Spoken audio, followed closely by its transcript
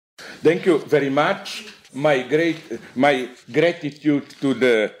Thank you very much. My gratitude to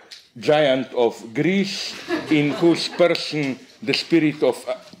the giant of Greece, in whose person the spirit of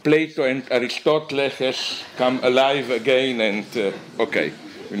Plato and Aristotle has come alive again. And okay,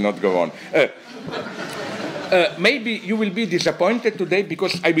 we'll not go on. Maybe you will be disappointed today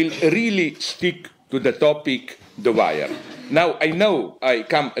because I will really stick to the topic, the wire. Now, I know I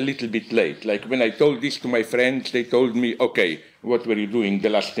come a little bit late. Like when I told this to my friends, they told me, okay, what were you doing the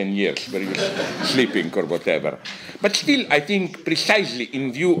last 10 years? Were you sleeping or whatever? But still, I think precisely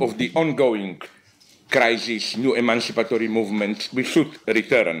in view of the ongoing crisis, new emancipatory movements, we should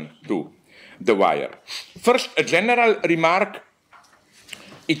return to the wire. First, a general remark.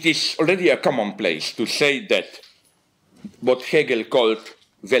 It is already a commonplace to say that what Hegel called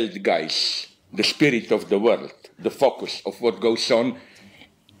Weltgeist, the spirit of the world, the focus of what goes on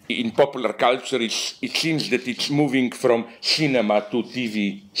in popular culture, it seems that it's moving from cinema to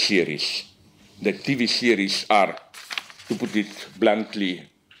TV series. The TV series are, to put it bluntly,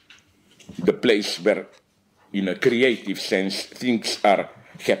 the place where, in a creative sense, things are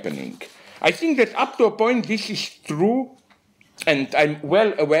happening. I think that up to a point this is true, and I'm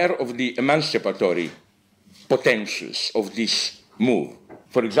well aware of the emancipatory potentials of this move.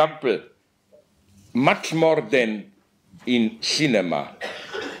 For example, much more than in cinema,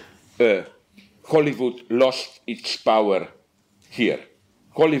 Hollywood lost its power here.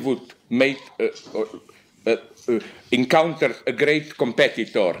 Hollywood encountered a great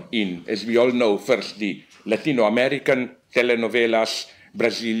competitor in, as we all know, first the Latino American telenovelas,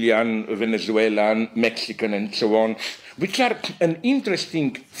 Brazilian, Venezuelan, Mexican, and so on, which are an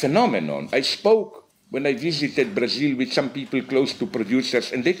interesting phenomenon. I spoke when I visited Brazil with some people close to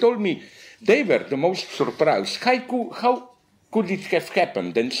producers, and they told me they were the most surprised. How could it have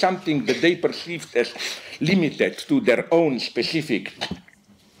happened? And something that they perceived as limited to their own specific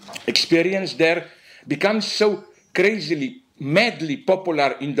experience there becomes so crazily, madly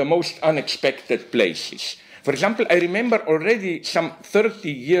popular in the most unexpected places. For example, I remember already some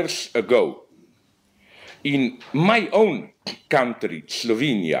 30 years ago, in my own country,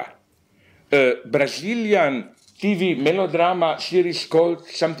 Slovenia, a Brazilian TV melodrama series called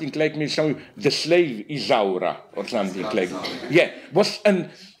something like The Slave Isaura, or something like that. Yeah, was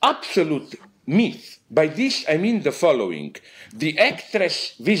an absolute myth. By this, I mean the following. The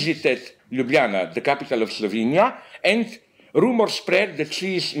actress visited Ljubljana, the capital of Slovenia, and rumors spread that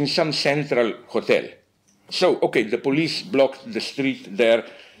she is in some central hotel. So, okay, the police blocked the street there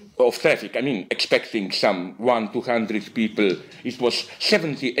of traffic. I mean, expecting some 200 people. It was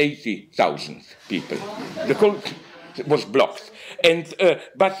 70, 80,000 people. The whole was blocked. And,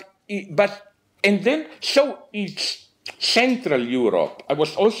 and then, so it's Central Europe. I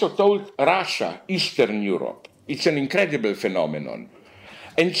was also told Russia, Eastern Europe. It's an incredible phenomenon.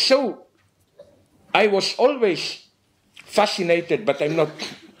 And so I was always fascinated, but I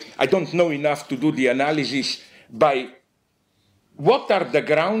don't know enough to do the analysis by what are the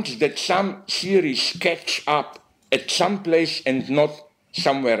grounds that some series catch up at some place and not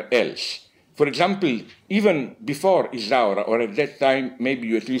somewhere else. For example, even before Isaura, or at that time,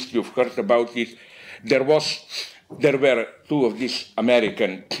 maybe at least you've heard about it, there were two of these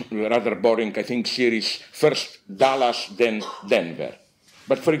American, rather boring, I think, series, first Dallas, then Denver.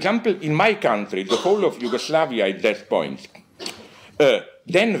 But for example, in my country, the whole of Yugoslavia at that point,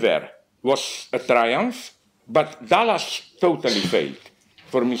 Denver was a triumph, but Dallas totally failed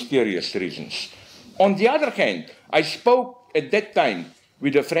for mysterious reasons. On the other hand, I spoke at that time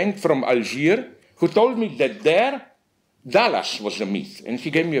with a friend from Algiers who told me that there, Dallas was a myth, and he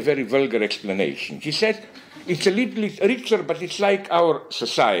gave me a very vulgar explanation. He said, it's a little bit richer, but it's like our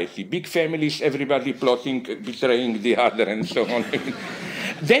society. Big families, everybody plotting, betraying the other, and so on.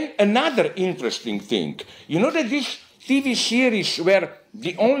 Then another interesting thing. You know that these TV series were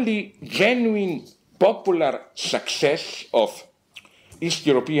the only genuine popular success of East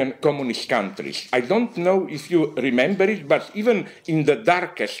European communist countries. I don't know if you remember it, but even in the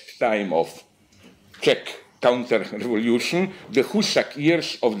darkest time of Czech counter-revolution, the Husak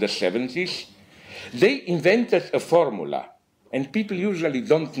years of the 70s, they invented a formula, and people usually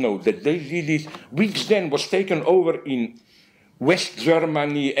don't know that they did it, which then was taken over in West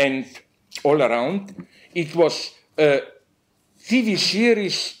Germany and all around. It was a TV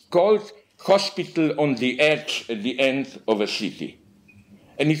series called Hospital on the Edge at the End of a City.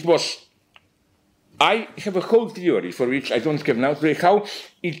 And it was, I have a whole theory for which I don't have now today, how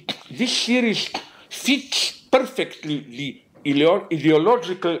this series fits perfectly the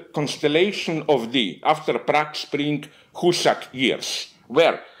ideological constellation of the, after Prague Spring, Husak years,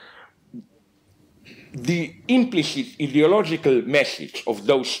 where the implicit ideological message of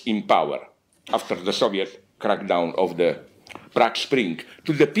those in power after the Soviet crackdown of the Prague Spring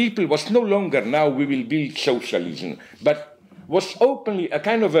to the people was no longer now we will build socialism, but was openly a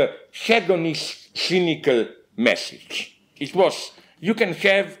kind of a hedonist, cynical message. It was, you can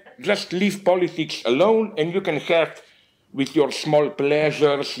have, just leave politics alone and you can have with your small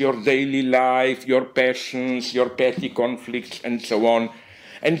pleasures, your daily life, your passions, your petty conflicts, and so on.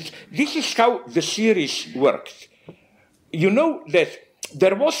 And this is how the series worked. You know that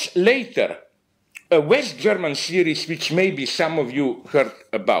there was later a West German series which maybe some of you heard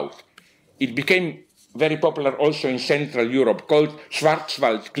about. It became very popular also in Central Europe, called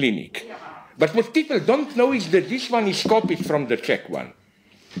Schwarzwald Clinic. But what people don't know is that this one is copied from the Czech one.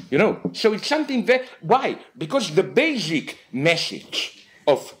 You know, so it's something that, why? Because the basic message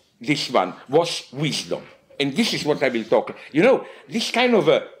of this one was wisdom. And this is what I will talk. You know, this kind of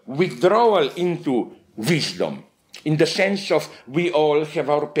a withdrawal into wisdom, in the sense of we all have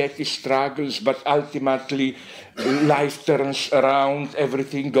our petty struggles, but ultimately life turns around,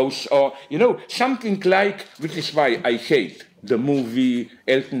 everything goes on. You know, something like, which is why I hate the movie,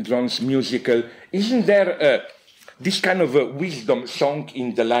 Elton John's musical. Isn't there this kind of a wisdom song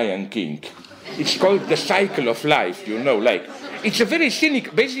in The Lion King? It's called The Cycle of Life, you know, like, it's a very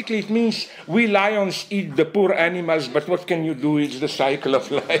cynic, basically it means we lions eat the poor animals, but what can you do, it's the cycle of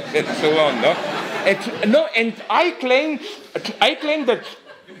life, and so on, no? And I claim that,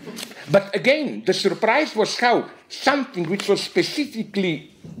 but again, the surprise was how something which was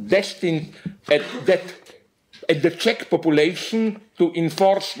specifically destined at the Czech population to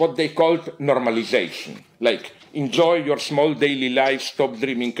enforce what they called normalization, like enjoy your small daily life, stop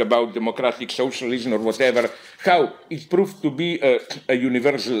dreaming about democratic socialism or whatever, how it proved to be a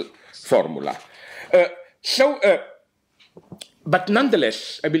universal formula. But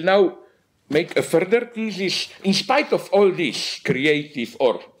nonetheless, I will now make a further thesis. In spite of all these creative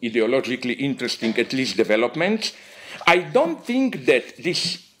or ideologically interesting, at least, developments, I don't think that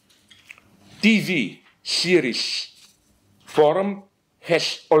this TV series form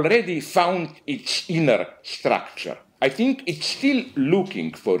has already found its inner structure. I think it's still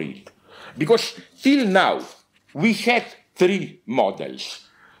looking for it. Because till now, we had three models.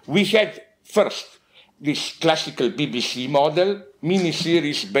 We had first this classical BBC model,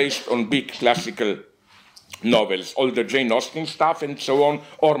 mini-series based on big classical novels, all the Jane Austen stuff and so on,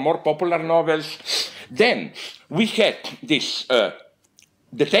 or more popular novels. Then we had this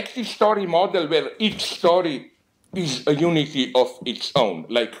detective story model where each story is a unity of its own,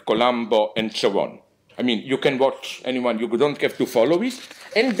 like Columbo and so on. I mean, you can watch anyone, you don't have to follow it.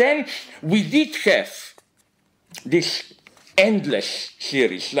 And then we did have this endless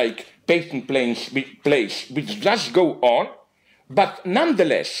series, like Peyton Place, which just go on, but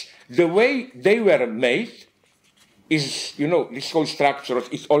nonetheless, the way they were made is, you know, this whole structure,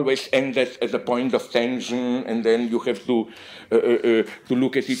 it always ended at a point of tension, and then you have to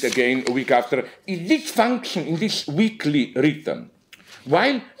look at it again a week after. It did function in this weekly rhythm.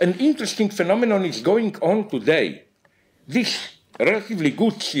 While an interesting phenomenon is going on today, this relatively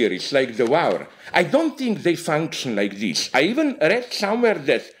good series like The Wire, I don't think they function like this. I even read somewhere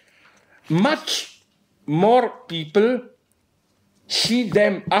that much more people see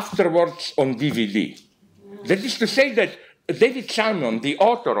them afterwards on DVD. That is to say that David Simon, the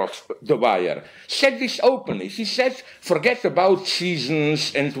author of The Wire, said this openly. He said, forget about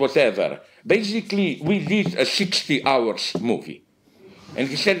seasons and whatever. Basically, we did a 60 hours movie. And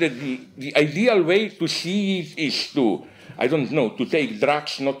he said that the ideal way to see it is to, I don't know, to take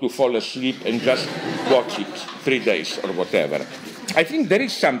drugs, not to fall asleep and just watch it 3 days or whatever. I think there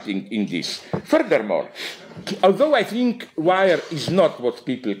is something in this. Furthermore, although I think Wire is not what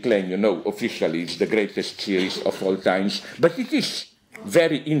people claim, you know, officially, it's the greatest series of all times, but it is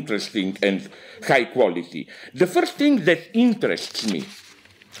very interesting and high quality. The first thing that interests me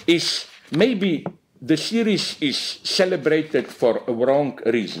is maybe the series is celebrated for a wrong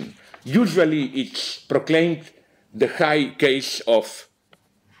reason. Usually it's proclaimed the high case of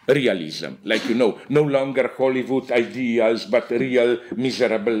realism, like, you know, no longer Hollywood ideals, but real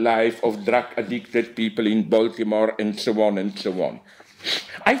miserable life of drug-addicted people in Baltimore, and so on and so on.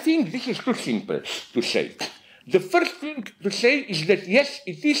 I think this is too simple to say. The first thing to say is that, yes,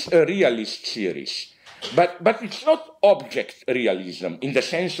 it is a realist series, but it's not object realism in the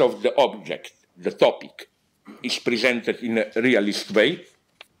sense of the object, the topic, is presented in a realist way.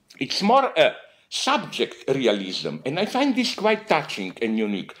 It's more a subject realism, and I find this quite touching and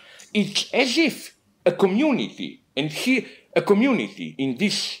unique. It's as if a community, and here a community, in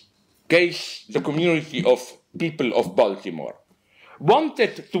this case the community of people of Baltimore,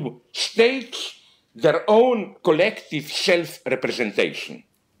 wanted to stage their own collective self-representation.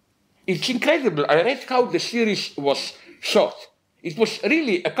 It's incredible. I read how the series was shot. It was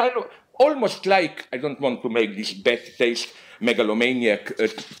really a kind of, almost like, I don't want to make this bad taste megalomaniac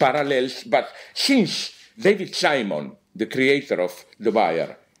parallels, but since David Simon, the creator of The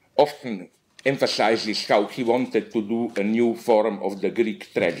Wire, often emphasizes how he wanted to do a new form of the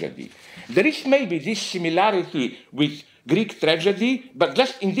Greek tragedy, there is maybe this similarity with Greek tragedy, but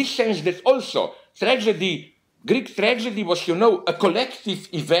just in this sense that also Greek tragedy was, you know, a collective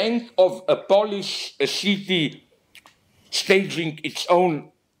event of a polis, a city, staging its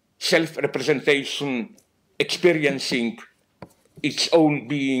own self-representation, experiencing its own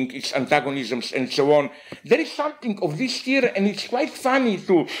being, its antagonisms, and so on. There is something of this here, and it's quite funny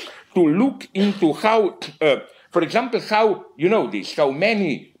to look into how, for example, how, you know this, how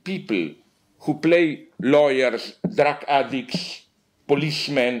many people who play lawyers, drug addicts,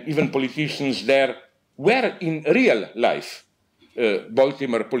 policemen, even politicians there, were in real life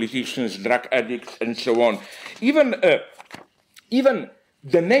Baltimore politicians, drug addicts, and so on. Even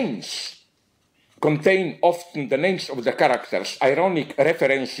the names contain often the names of the characters, ironic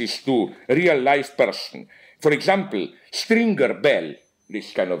references to real-life person. For example, Stringer Bell,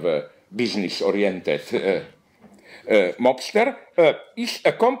 this kind of a business-oriented mobster, is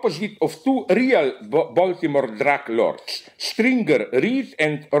a composite of two real Baltimore drug lords, Stringer Reed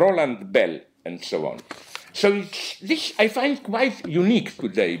and Roland Bell, and so on. So this I find quite unique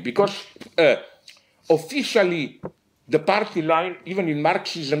today, because officially the party line, even in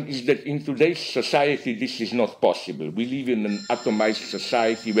Marxism, is that in today's society this is not possible. We live in an atomized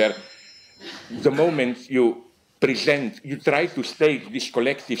society where the moment you try to state this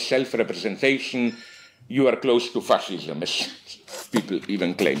collective self-representation, you are close to fascism, as people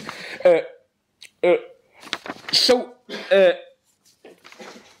even claim.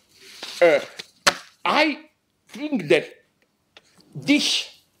 I think that this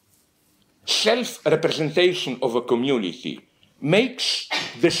self-representation of a community makes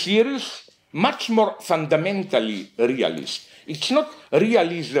the series much more fundamentally realist. It's not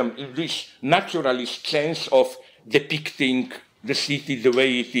realism in this naturalist sense of depicting the city the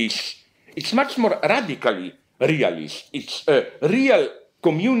way it is. It's much more radically realist. It's a real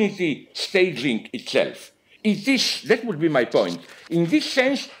community staging itself. It is, that would be my point. In this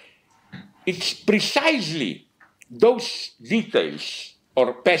sense, it's precisely those details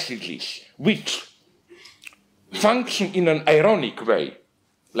or passages which function in an ironic way,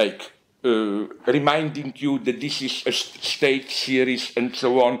 like reminding you that this is a stage series and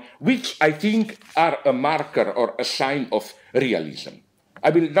so on, which I think are a marker or a sign of realism. I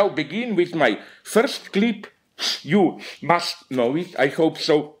will now begin with my first clip. You must know it, I hope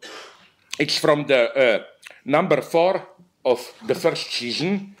so. It's from the number 4 of the first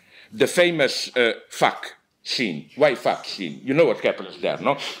season, the famous fuck scene. Why fuck scene? You know what happens there,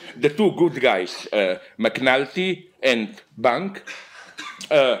 no? The two good guys, McNulty and Bank,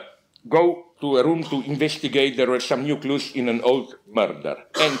 go to a room to investigate. There were some new clues in an old murder.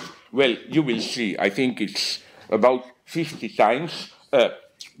 And, well, you will see, I think it's about 50 times.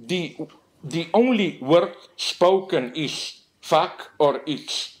 The only word spoken is fuck or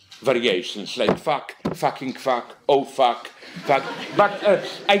its variations, like fuck, fucking fuck, oh fuck, fuck. But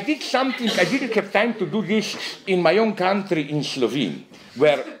I did something, I didn't have time to do this in my own country in Slovene,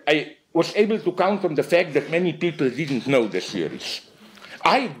 where I was able to count on the fact that many people didn't know the series.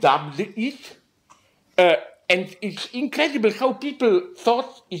 I dubbed it, and it's incredible how people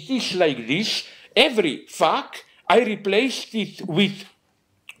thought it is like this. Every fuck, I replaced it with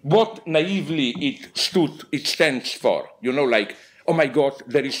what naively it stands for. You know, like, oh my God,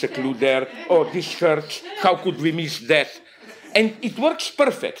 there is a clue there. Oh, this hurts. How could we miss that? And it works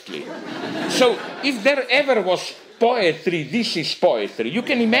perfectly. So if there ever was poetry, this is poetry. You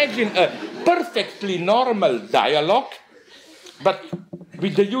can imagine a perfectly normal dialogue, but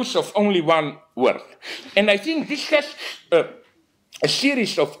with the use of only one word. And I think this has a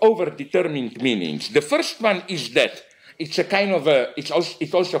series of overdetermined meanings. The first one is that it's a kind of it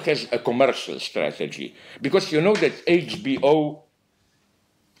also has a commercial strategy, because you know that HBO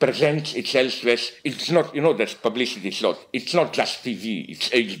presents itself as, it's not, you know, that's publicity slot. It's not just TV, it's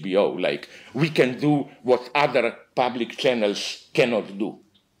HBO. Like, we can do what other public channels cannot do.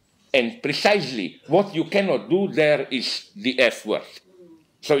 And precisely what you cannot do there is the F word.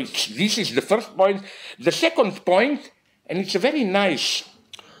 So this is the first point. The second point, and it's a very nice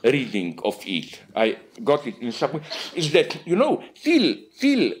reading of it, I got it in some way, is that, you know, till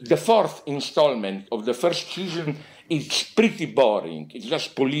the 4th installment of the first season, it's pretty boring. It's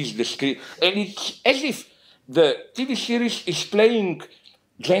just police the script. And it's as if the TV series is playing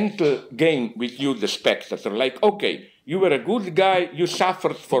gentle game with you, the spectator. Like, okay, you were a good guy, you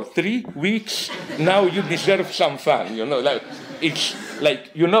suffered for 3 weeks, now you deserve some fun, you know, like, it's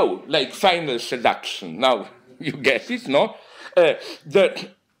like, you know, like Final Seduction. Now you get it, no?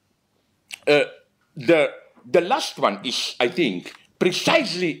 The last one is, I think,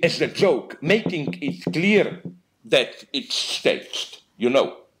 precisely as a joke, making it clear that it's staged, you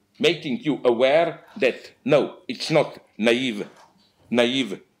know, making you aware that, no, it's not naive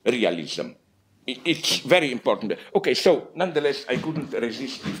realism. It's very important. Okay, so nonetheless, I couldn't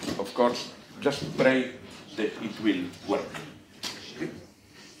resist it, of course. Just pray that it will work.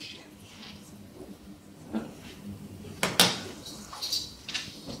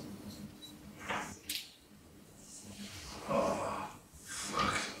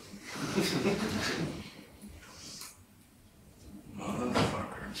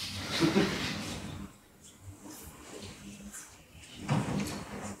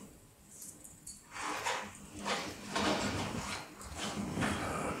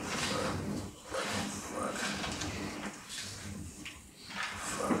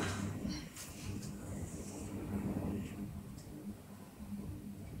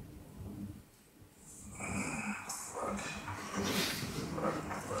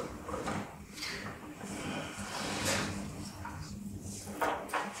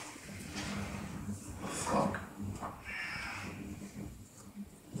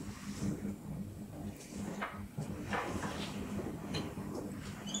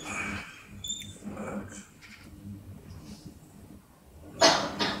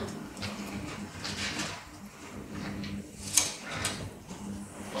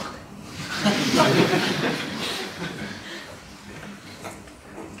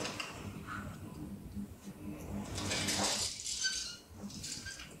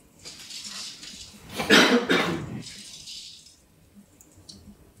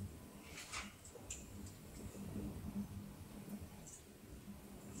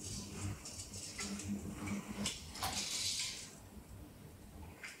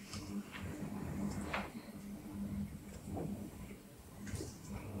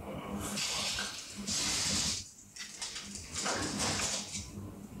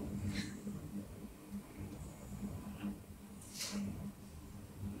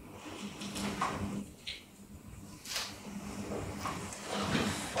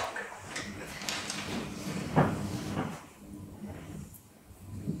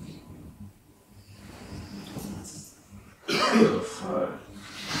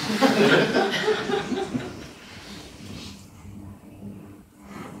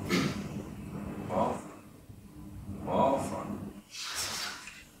 Oh, fuck.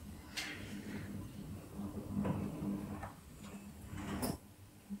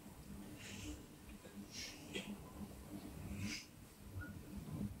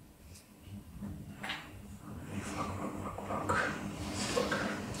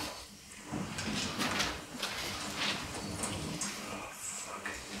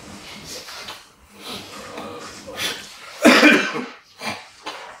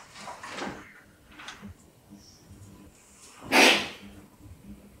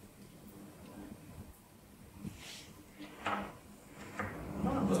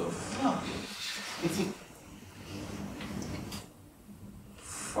 Motherfucker.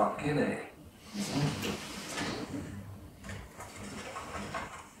 Fucking A.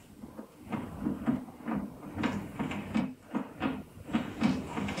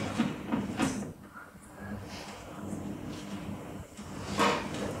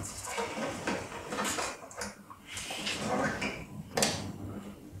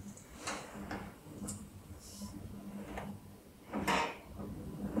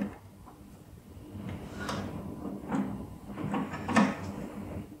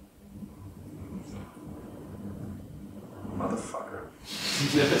 Motherfucker.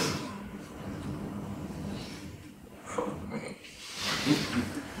 Yes. Fuck me.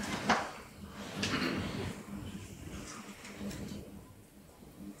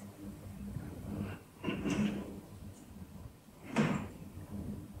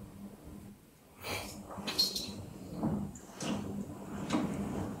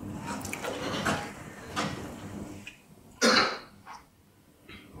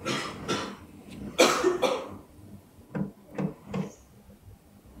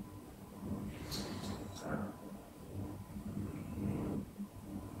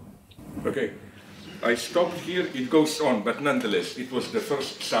 Okay, I stopped here, it goes on, but nonetheless, it was the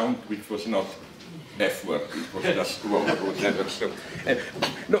first sound which was not F word, it was just wrong or whatever. So,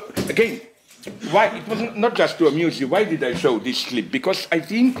 no, again, why, it was not just to amuse you, why did I show this clip? Because I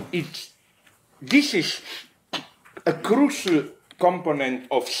think this is a crucial component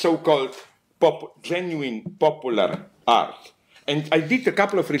of so-called genuine popular art. And I did a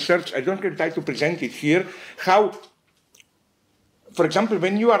couple of research, I don't try to present it here, how, for example,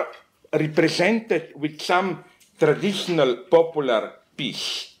 when you are represented with some traditional popular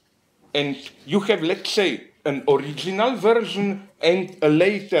piece, and you have, let's say, an original version and a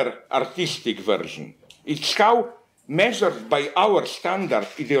later artistic version. It's how, measured by our standard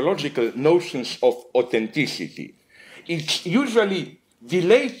ideological notions of authenticity, it's usually the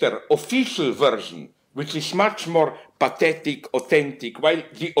later official version, which is much more pathetic, authentic, while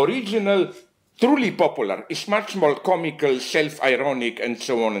the original, truly popular, is much more comical, self-ironic, and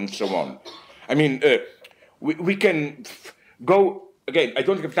so on and so on. I mean, we can go, again, I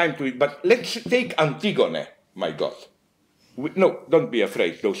don't have time to it, but let's take Antigone, my God. No, don't be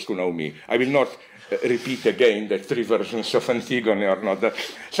afraid, those who know me. I will not repeat again the three versions of Antigone or not.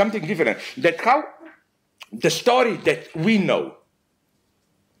 Something different. That how the story that we know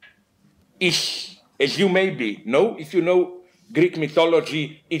is, as you maybe know, if you know Greek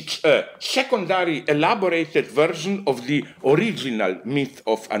mythology, it's a secondary elaborated version of the original myth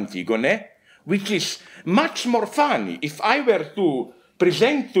of Antigone, which is much more funny. If I were to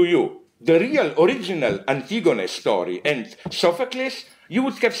present to you the real original Antigone story and Sophocles, you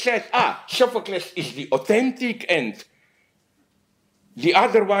would have said, Sophocles is the authentic and the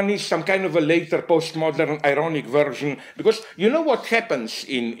other one is some kind of a later postmodern ironic version, because you know what happens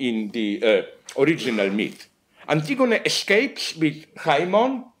in the original myth. Antigone escapes with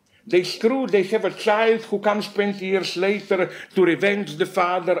Haemon. They have a child who comes 20 years later to revenge the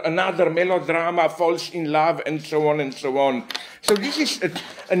father, another melodrama, falls in love, and so on and so on. So this is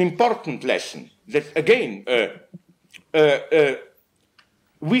an important lesson, that again,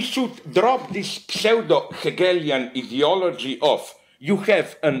 we should drop this pseudo-Hegelian ideology of you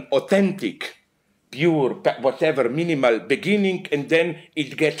have an authentic, pure, whatever, minimal beginning, and then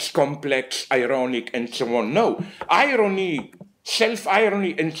it gets complex, ironic, and so on. No, irony,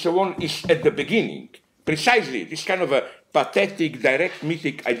 self-irony, and so on is at the beginning. Precisely, this kind of a pathetic, direct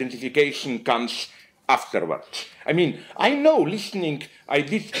mythic identification comes afterwards. I mean, I know listening, I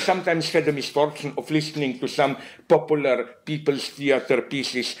did sometimes have the misfortune of listening to some popular people's theater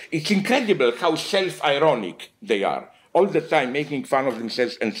pieces. It's incredible how self-ironic they are, all the time making fun of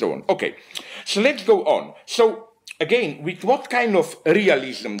themselves and so on. Okay, so let's go on. So again, with what kind of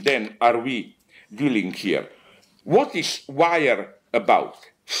realism then are we dealing here? What is Wire about?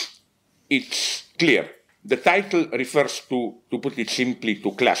 It's clear. The title refers to put it simply,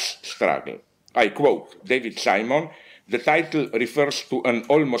 to class struggle. I quote David Simon, the title refers to an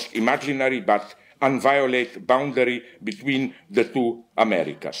almost imaginary but unviolated boundary between the two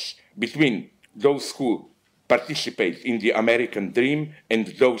Americas, between those who participate in the American dream and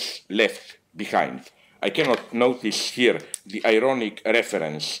those left behind. I cannot notice here the ironic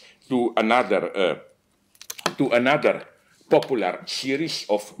reference to another popular series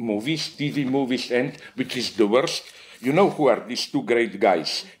of movies, TV movies, and which is the worst. You know who are these two great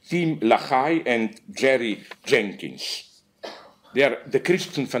guys, Tim LaHaye and Jerry Jenkins. They are the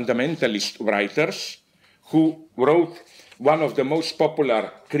Christian fundamentalist writers who wrote one of the most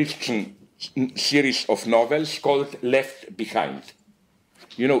popular Christian series of novels called Left Behind.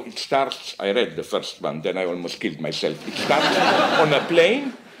 You know, it starts, I read the first one, then I almost killed myself. It starts on a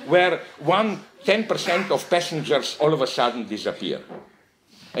plane where 10% of passengers all of a sudden disappear.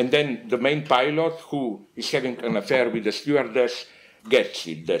 And then the main pilot, who is having an affair with the stewardess, gets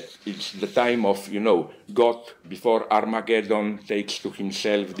it, that it's the time of, you know, God before Armageddon takes to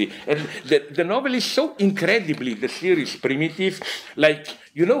himself. The novel is so incredibly, the series, primitive, like,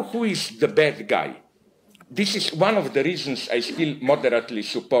 you know who is the bad guy? This is one of the reasons I still moderately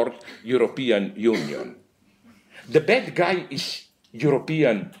support European Union. The bad guy is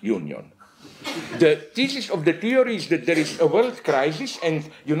European Union. The thesis of the theory is that there is a world crisis and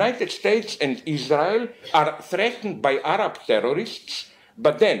United States and Israel are threatened by Arab terrorists,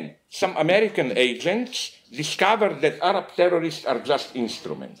 but then some American agents discover that Arab terrorists are just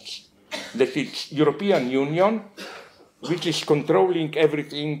instruments, that it's European Union which is controlling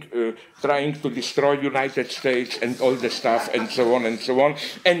everything, trying to destroy United States and all the stuff and so on and so on,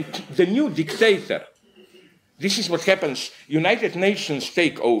 and the new dictator. This is what happens. United Nations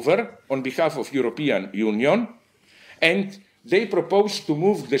take over on behalf of European Union, and they propose to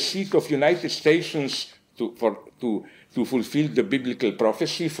move the seat of United States to fulfill the biblical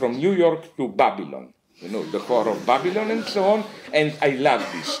prophecy from New York to Babylon. You know, the whore of Babylon and so on, and I love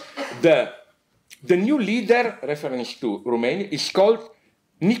this. The new leader, reference to Romania, is called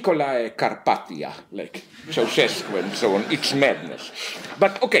Nicolae Carpathia, like Ceausescu and so on. It's madness.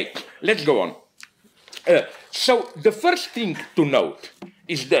 But okay, let's go on. So the first thing to note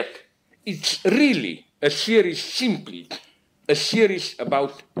is that it's really a series, simply a series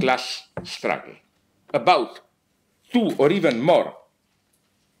about class struggle, about two or even more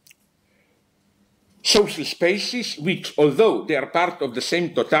social spaces which, although they are part of the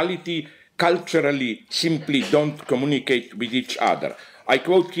same totality, culturally simply don't communicate with each other. I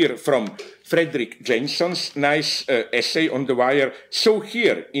quote here from Frederick Jameson's nice essay on The Wire. So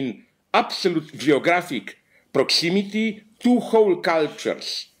here, in absolute geographic proximity, two whole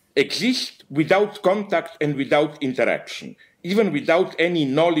cultures exist without contact and without interaction, even without any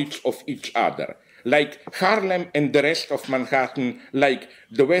knowledge of each other, like Harlem and the rest of Manhattan, like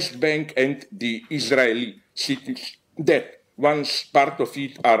the West Bank and the Israeli cities that once part of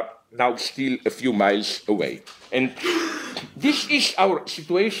it are now still a few miles away. And this is our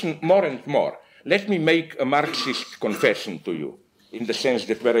situation more and more. Let me make a Marxist confession to you, in the sense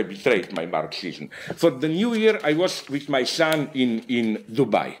that where I betrayed my Marxism. For the New Year, I was with my son in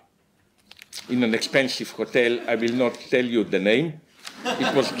Dubai, in an expensive hotel. I will not tell you the name.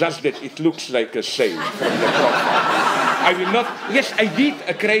 It was just that it looks like a sail from the profile. I will not, yes, I did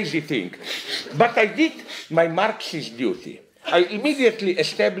a crazy thing, but I did my Marxist duty. I immediately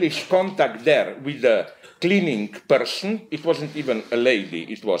established contact there with the cleaning person. It wasn't even a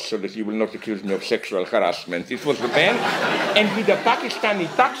lady, it was, so that you will not accuse me of sexual harassment. It was a man, and with a Pakistani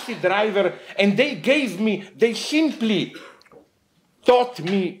taxi driver, and they simply taught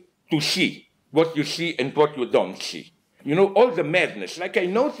me to see what you see and what you don't see. You know, all the madness. Like I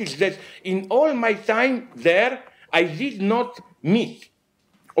noticed that in all my time there, I did not meet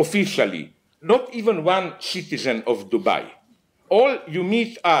officially, not even one citizen of Dubai. All you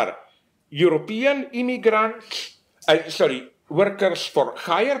meet are European immigrants, workers for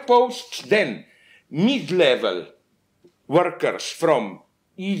higher posts, then mid-level workers from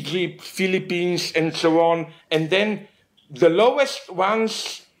Egypt, Philippines, and so on, and then the lowest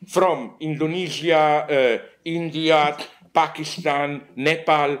ones from Indonesia, India, Pakistan,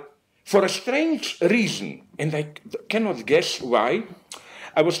 Nepal, for a strange reason, and I cannot guess why.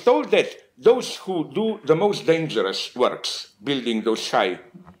 I was told that those who do the most dangerous works, building those high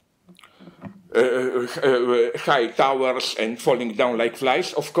towers and falling down like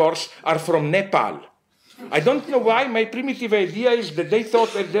flies, of course, are from Nepal. I don't know why. My primitive idea is that they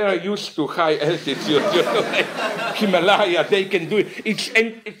thought that they are used to high altitude, you know, like Himalaya, they can do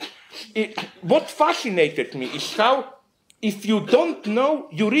it. What fascinated me is how, if you don't know,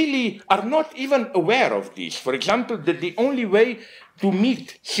 you really are not even aware of this. For example, that the only way to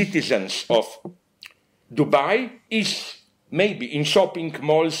meet citizens of Dubai is maybe in shopping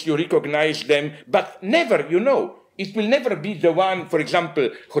malls, you recognize them, but never, you know. It will never be the one, for example,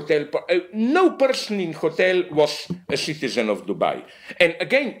 hotel. No person in hotel was a citizen of Dubai. And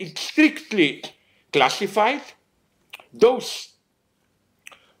again, it's strictly classified. Those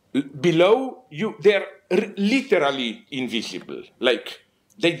below you, they're literally invisible. Like,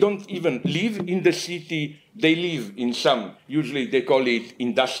 they don't even live in the city. They live in some, usually they call it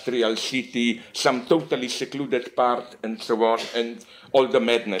industrial city, some totally secluded part, and so on, and all the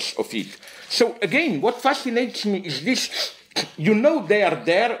madness of it. So again, what fascinates me is this: you know they are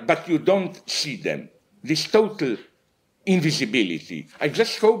there, but you don't see them. This total invisibility. I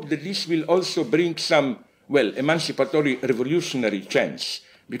just hope that this will also bring some, well, emancipatory, revolutionary change.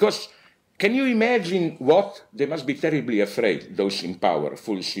 Because can you imagine what? They must be terribly afraid, those in power,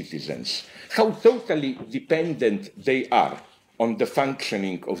 full citizens, how totally dependent they are on the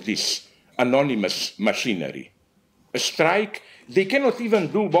functioning of this anonymous machinery. A strike, they cannot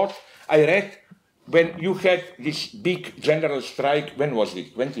even do what I read when you had this big general strike. When was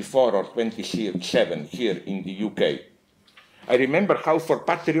it? 24 or 27 here in the UK. I remember how, for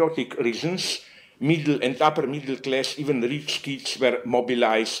patriotic reasons, middle and upper middle class, even rich kids were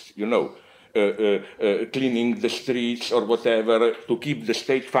mobilized, you know, cleaning the streets or whatever to keep the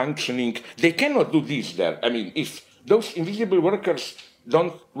state functioning. They cannot do this there. I mean, if those invisible workers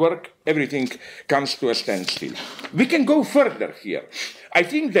don't work, everything comes to a standstill. We can go further here. I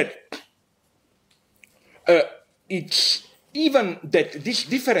think that it's even that these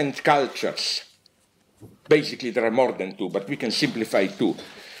different cultures, basically there are more than two, but we can simplify two,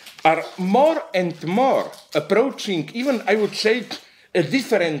 are more and more approaching, even I would say, a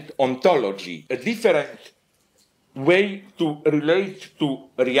different ontology, a different way to relate to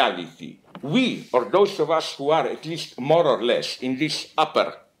reality. We, or those of us who are at least more or less in this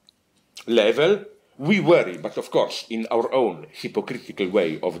upper level, we worry, but of course in our own hypocritical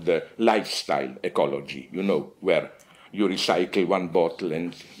way, of the lifestyle ecology, you know, where you recycle one bottle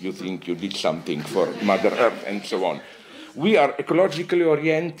and you think you did something for Mother Earth and so on. we are ecologically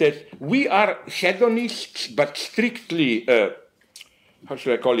oriented, we are hedonists, but strictly, how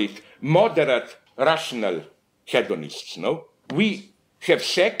should I call it, moderate, rational hedonists, no? We have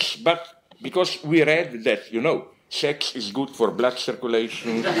sex, but because we read that, you know, sex is good for blood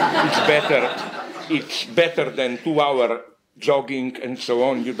circulation, it's better than 2-hour jogging and so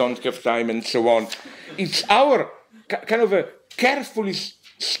on, you don't have time and so on. It's our kind of a carefully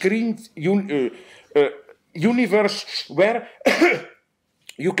screened universe where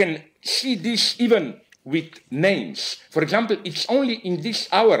you can see this even with names. For example, it's only in this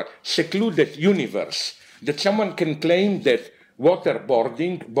our secluded universe that someone can claim that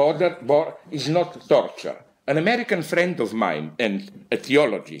waterboarding is not torture. An American friend of mine, and a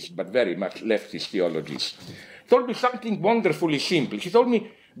theologist, but very much leftist theologist, told me something wonderfully simple. He told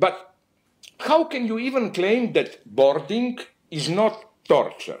me, but how can you even claim that boarding is not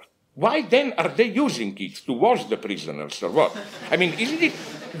torture? Why then are they using it to wash the prisoners or what? I mean, isn't it?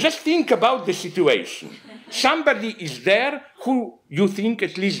 Just think about the situation. Somebody is there who you think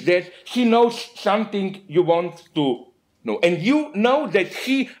at least that he knows something you want to know. And you know that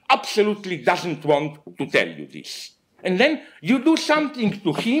he absolutely doesn't want to tell you this. And then you do something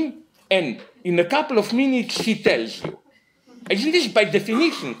to him, and in a couple of minutes he tells you. Isn't this by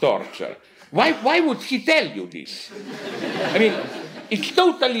definition torture? Why would he tell you this? I mean, it's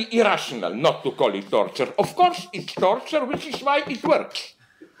totally irrational not to call it torture. Of course it's torture, which is why it works.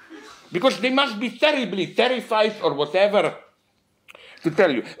 Because they must be terribly terrified or whatever to tell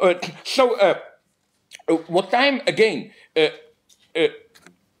you. What I'm, again,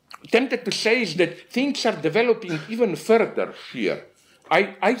 tempted to say is that things are developing even further here.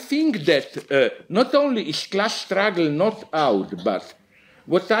 I think that not only is class struggle not out, but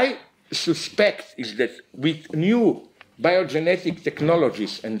what I suspect is that with new biogenetic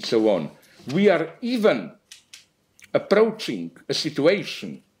technologies and so on, we are even approaching a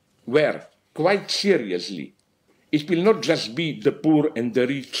situation where, quite seriously, it will not just be the poor and the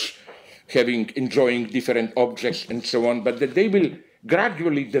rich enjoying different objects and so on, but that they will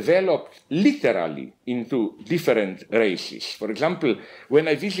gradually develop literally into different races. For example, when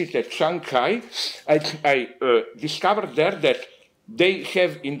I visited Shanghai, I discovered there that they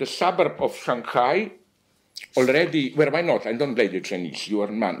have in the suburb of Shanghai already, well, why not? I don't blame the Chinese, you are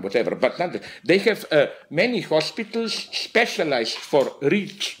man, whatever, but not, they have many hospitals specialized for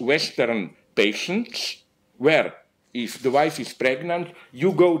rich Western patients, where if the wife is pregnant,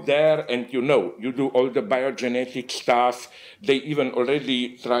 you go there and you do all the biogenetic stuff. They even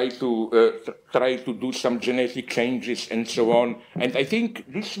already try to do some genetic changes and so on. And I think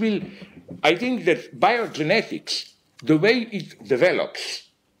that biogenetics, the way it develops,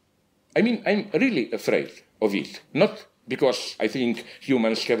 I mean, I'm really afraid of it. Not because I think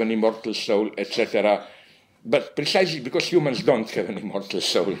humans have an immortal soul, etc., but precisely because humans don't have an immortal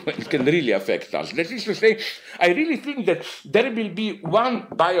soul. It can really affect us. That is to say, I really think that there will be one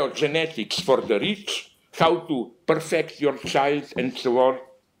biogenetics for the rich, how to perfect your child and so on,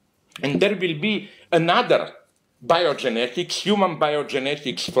 and there will be another biogenetics, human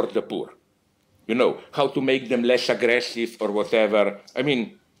biogenetics for the poor. You know, how to make them less aggressive or whatever. I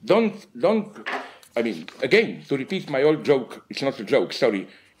mean, I mean, again, to repeat my old joke, it's not a joke, sorry,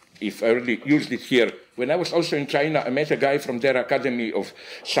 if I already used it here. When I was also in China, I met a guy from their Academy of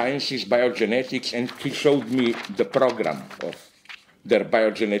Sciences, Biogenetics, and he showed me the program of their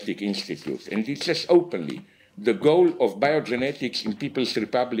Biogenetic Institute. And it says openly, the goal of biogenetics in People's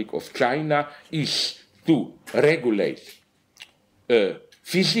Republic of China is to regulate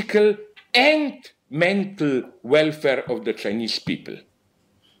physical and mental welfare of the Chinese people.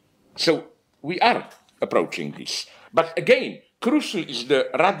 So we are approaching this. But again, crucial is the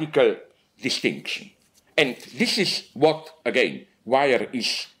radical distinction. And this is what, again, Wire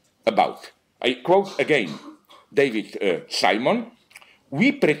is about. I quote again David Simon,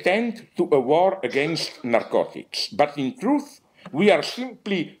 "We pretend to a war against narcotics, but in truth, we are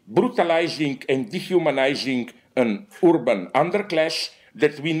simply brutalizing and dehumanizing an urban underclass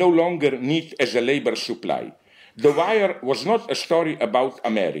that we no longer need as a labor supply. The Wire was not a story about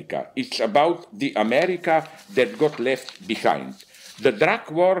America. It's about the America that got left behind. The drug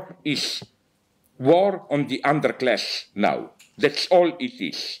war is war on the underclass now. That's all it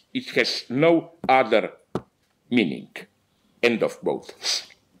is. It has no other meaning." End of quote.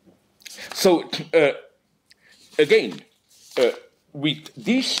 So, again, with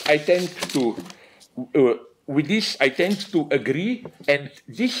this I tend to agree, and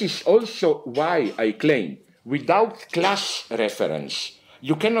this is also why I claim, without class reference,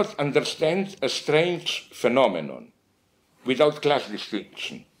 you cannot understand a strange phenomenon without class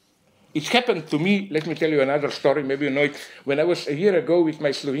distinction. it happened to me, let me tell you another story, maybe you know it, when I was a year ago with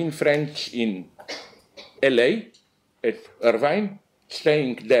my Slovene friends in LA, at Irvine,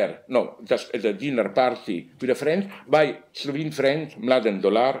 staying there, no, just at a dinner party with a friend, my Slovene friend, Mladen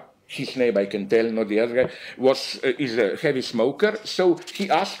Dolar, his name I can tell, not the other guy, is a heavy smoker, so he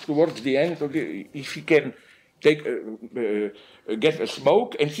asked towards the end if he can take, get a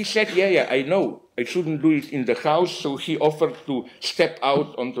smoke, and he said, yeah, I know, I shouldn't do it in the house, so he offered to step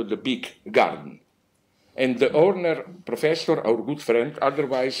out onto the big garden. And the owner, professor, our good friend,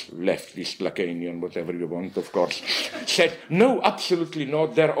 otherwise leftist, Lacanian, whatever you want, of course, said, no, absolutely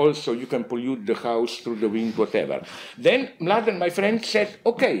not, there also you can pollute the house through the wind, whatever. Then Mladen, my friend, said,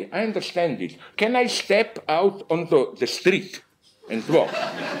 okay, I understand it. Can I step out onto the street and walk?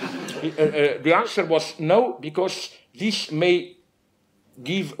 The answer was no, because this may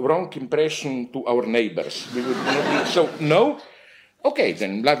give wrong impression to our neighbors. We would not, so no. Okay,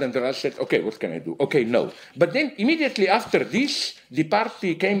 then Mladen Dolar said, okay, what can I do? Okay, no. But then immediately after this, the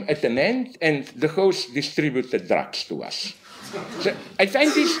party came at an end and the host distributed drugs to us. So I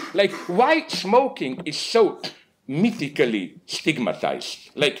find this, like, why smoking is so mythically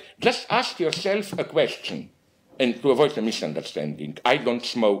stigmatized. Like, just ask yourself a question, and to avoid a misunderstanding, I don't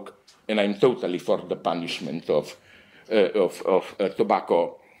smoke, and I'm totally for the punishment of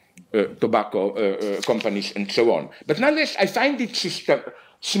tobacco companies and so on. But nonetheless, I find it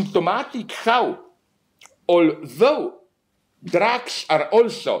symptomatic how, although drugs are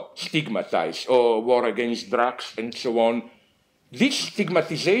also stigmatized, or war against drugs and so on, this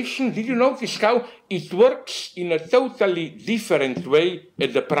stigmatization, did you notice how it works in a totally different way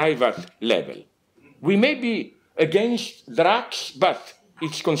at the private level? We may be against drugs, but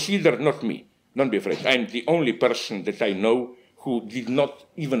it's considered not me. Don't be afraid. I'm the only person that I know who did not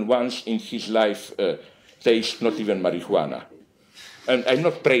even once in his life taste not even marijuana. And I'm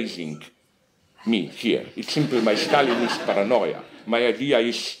not praising me here. It's simply my Stalinist paranoia. My idea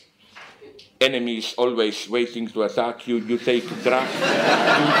is enemy is always waiting to attack you. You take drug,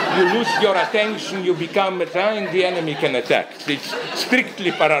 you lose your attention, you become and the enemy can attack. It's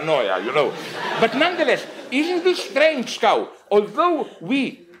strictly paranoia, you know. But nonetheless, isn't this strange how, although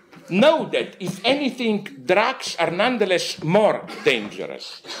we know that, if anything, drugs are nonetheless more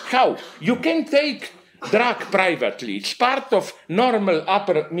dangerous. How? You can take drug privately. It's part of normal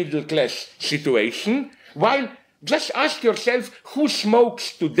upper middle class situation, while just ask yourself who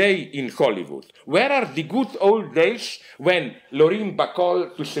smokes today in Hollywood. Where are the good old days when Lorraine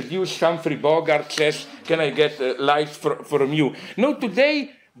Bacall, to seduce Humphrey Bogart, says, can I get a light from you? No,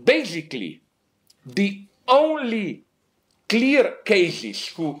 today, basically, the only clear cases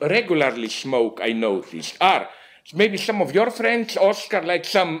who regularly smoke, I noticed, are maybe some of your friends, Oscar, like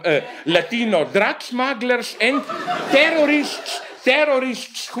some Latino drug smugglers and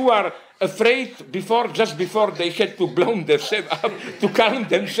terrorists who are afraid just before they had to blow themselves up, to calm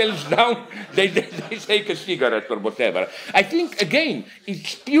themselves down, they take a cigarette or whatever. I think, again,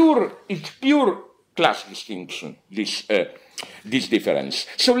 it's pure class distinction, this difference.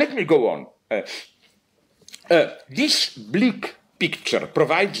 So let me go on. This bleak picture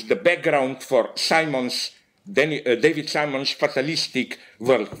provides the background for David Simon's fatalistic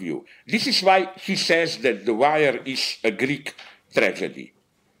worldview. This is why he says that The Wire is a Greek tragedy.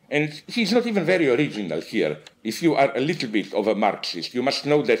 And he's not even very original here. If you are a little bit of a Marxist, you must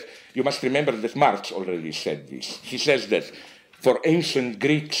remember that Marx already said this. He says that for ancient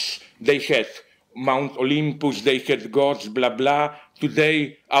Greeks, they had Mount Olympus, they had gods, blah, blah.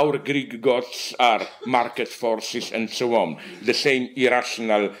 Today, our Greek gods are market forces and so on, the same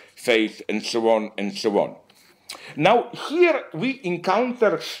irrational faith and so on and so on. Now, here we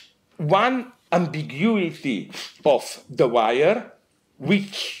encounter one ambiguity of The Wire,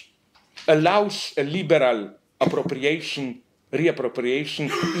 which allows a liberal reappropriation,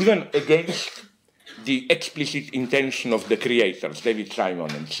 even against the explicit intention of the creators, David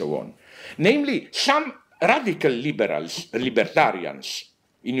Simon and so on. Namely, some radical libertarians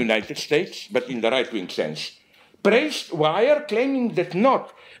in the United States, but in the right-wing sense, praised Wire, claiming that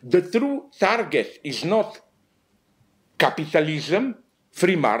the true target is not capitalism,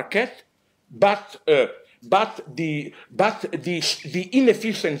 free market, but the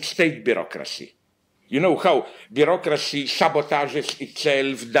inefficient state bureaucracy. You know how bureaucracy sabotages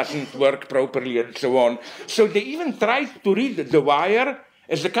itself, doesn't work properly, and so on. So they even tried to read The Wire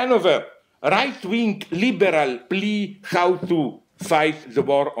as a kind of a right-wing liberal plea how to fight the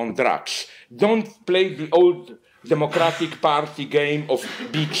war on drugs. Don't play the old democratic party game of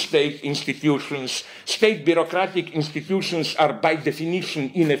big state institutions. State bureaucratic institutions are by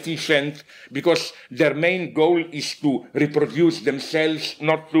definition inefficient because their main goal is to reproduce themselves,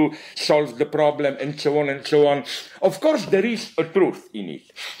 not to solve the problem, and so on and so on. Of course, there is a truth in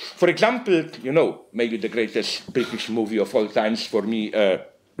it. For example, you know, maybe the greatest British movie of all times for me,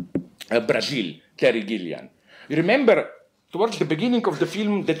 Brazil, Terry Gilliam. You remember towards the beginning of the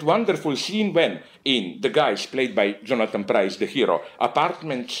film, that wonderful scene when, in the guys played by Jonathan Pryce, the hero,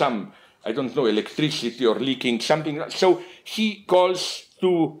 apartment, some, I don't know, electricity or leaking, something. So he calls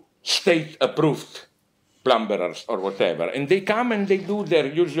two state-approved plumberers or whatever, and they come and they do their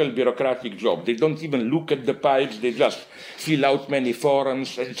usual bureaucratic job. They don't even look at the pipes. They just fill out many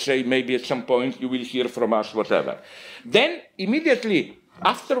forms and say, maybe at some point you will hear from us, whatever. Then, immediately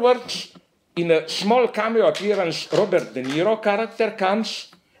afterwards, in a small cameo appearance, Robert De Niro character comes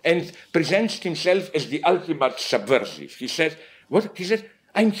and presents himself as the ultimate subversive. He said, what? He said,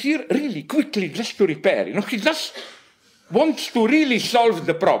 I'm here really quickly just to repair. You know, he just wants to really solve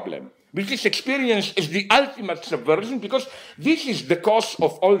the problem, which is experienced as the ultimate subversion, because this is the cause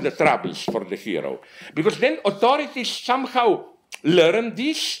of all the troubles for the hero. Because then authorities somehow learn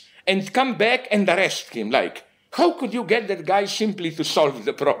this and come back and arrest him, like, how could you get that guy simply to solve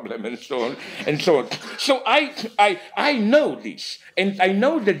the problem, and so on, and so on. So I know this, and I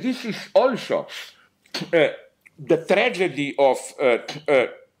know that this is also the tragedy of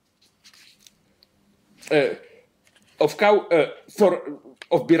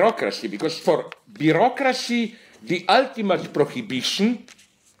bureaucracy, because for bureaucracy, the ultimate prohibition,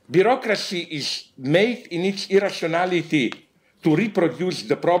 bureaucracy is made in its irrationality to reproduce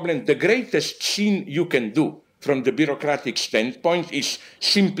the problem. The greatest sin you can do from the bureaucratic standpoint is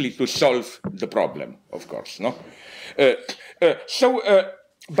simply to solve the problem, of course, no?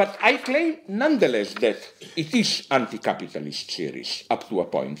 But I claim nonetheless that it is anti-capitalist series up to a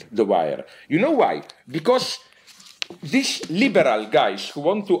point, The Wire. You know why? Because these liberal guys who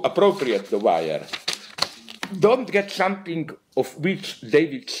want to appropriate The Wire don't get something of which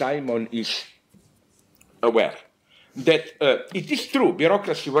David Simon is aware. That it is true,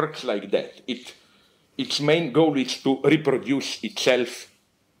 bureaucracy works like that. Its main goal is to reproduce itself,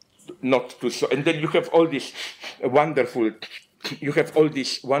 not to so. And then you have all these wonderful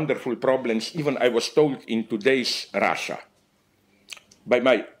problems. Even I was told in today's Russia by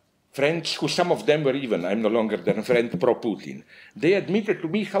my friends, who some of them were even, I'm no longer their friend, pro-Putin. They admitted to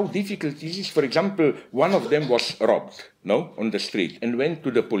me how difficult it is. For example, one of them was robbed, no, on the street, and went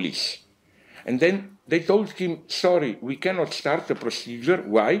to the police. And then they told him, sorry, we cannot start a procedure.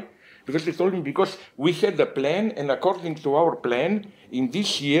 Why? Because they told him, because we had a plan, and according to our plan, in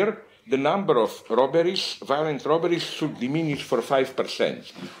this year, the number of robberies, violent robberies, should diminish for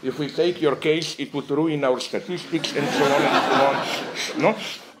 5%. If we take your case, it would ruin our statistics, and so on and so on. No?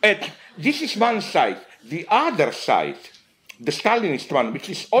 And this is one side. The other side, the Stalinist one, which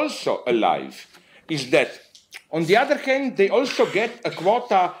is also alive, is that, on the other hand, they also get a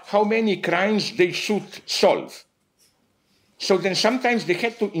quota how many crimes they should solve. So then sometimes they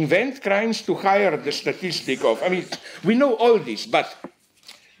had to invent crimes to hire the statistic of, I mean, we know all this, but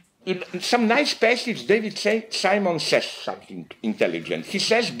in some nice passage, David Simon says something intelligent. He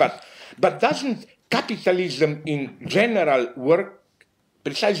says, but doesn't capitalism in general work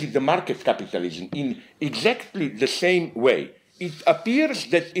precisely the market capitalism in exactly the same way? It appears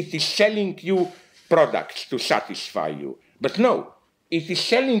that it is selling you products to satisfy you, but no, it is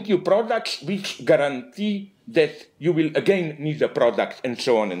selling you products which guarantee that you will again need a product, and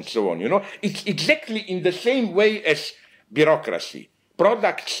so on and so on. You know, it's exactly in the same way as bureaucracy.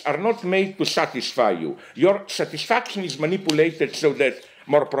 Products are not made to satisfy you. Your satisfaction is manipulated so that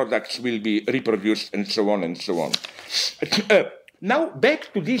more products will be reproduced, and so on and so on. Now,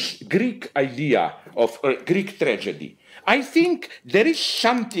 back to this Greek idea of Greek tragedy. I think there is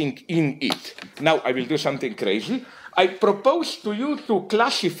something in it. Now, I will do something crazy. I propose to you to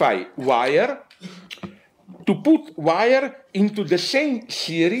classify Wire, to put Wire into the same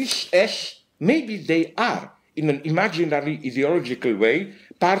series as maybe they are, in an imaginary ideological way,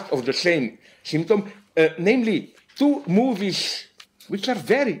 part of the same symptom, namely two movies which are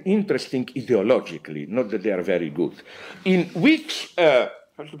very interesting ideologically, not that they are very good, in which, how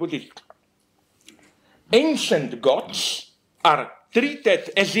to put it, ancient gods are treated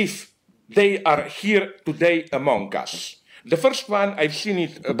as if they are here today among us. The first one, I've seen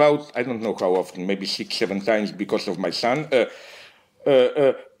it about, I don't know how often, maybe 6, 7 times because of my son,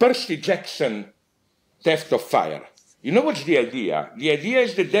 Percy Jackson, Theft of Fire. You know what's the idea? The idea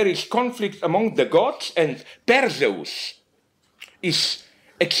is that there is conflict among the gods, and Perseus is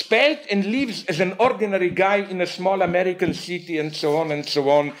expelled and lives as an ordinary guy in a small American city and so on and so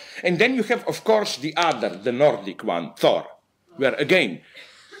on. And then you have, of course, the other, the Nordic one, Thor, where again,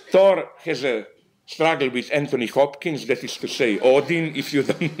 Thor has a struggle with Anthony Hopkins, that is to say, Odin, if you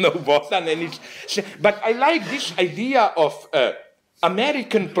don't know Wotan. But I like this idea of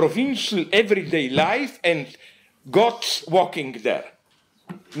American provincial everyday life and gods walking there.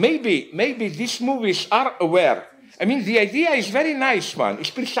 Maybe these movies are aware. I mean, the idea is very nice one.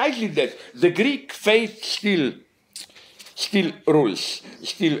 It's precisely that the Greek faith still rules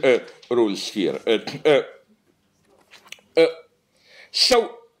here.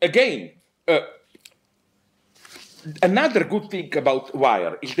 So again, another good thing about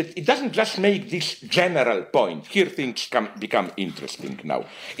Wire is that it doesn't just make this general point. Here things become interesting now.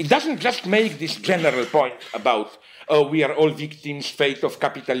 It doesn't just make this general point about we are all victims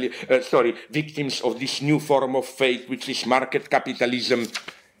victims of this new form of faith, which is market capitalism.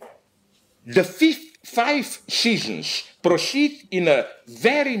 The 5 seasons proceed in a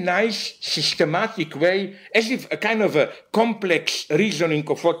very nice, systematic way, as if a kind of a complex reasoning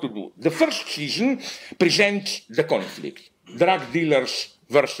of what to do. The first season presents the conflict, drug dealers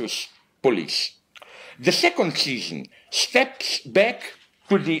versus police. The second season steps back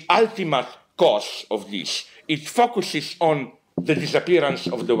to the ultimate cause of this. It focuses on the disappearance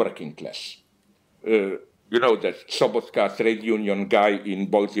of the working class. You know, that Sobotka trade union guy in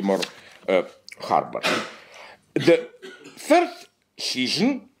Baltimore Harbor. The third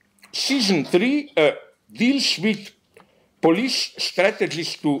season, season 3, deals with police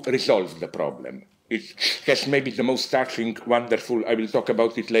strategies to resolve the problem. It has maybe the most touching, wonderful, I will talk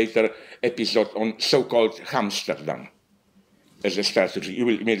about it later, episode on so-called Amsterdam as a strategy. You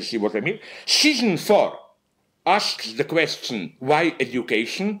will immediately see what I mean. Season 4 asks the question, why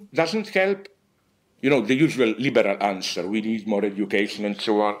education doesn't help? You know, the usual liberal answer, we need more education and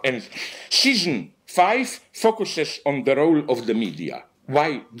so on. And season 5 focuses on the role of the media.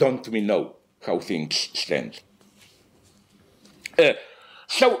 Why don't we know how things stand?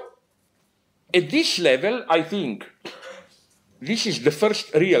 So, at this level, I think this is the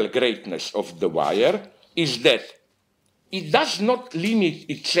first real greatness of The Wire, is that it does not limit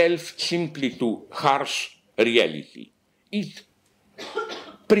itself simply to harsh reality. It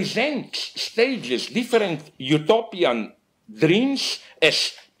presents, stages different utopian dreams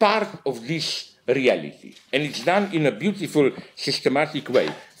as part of this reality. And it's done in a beautiful, systematic way.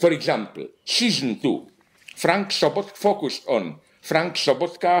 For example, season 2, Frank Sobotka focused on Frank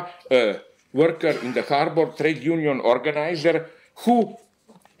Sobotka, a worker in the harbor, trade union organizer, who,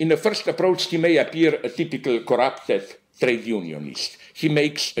 in the first approach, he may appear a typical corrupted trade unionist. He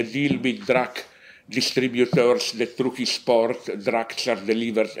makes a deal with drug distributors that through his port, drugs are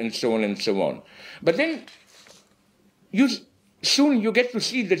delivered, and so on and so on. But then soon you get to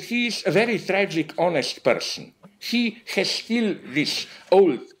see that he is a very tragic, honest person. He has still this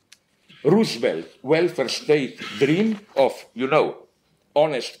old Roosevelt welfare state dream of, you know,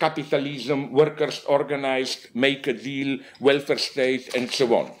 honest capitalism, workers organized, make a deal, welfare state, and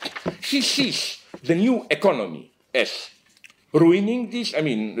so on. He sees the new economy as ruining this. I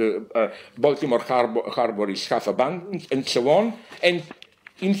mean, Baltimore Harbor is half abandoned, and so on. And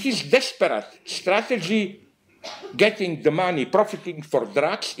in his desperate strategy, getting the money, profiting for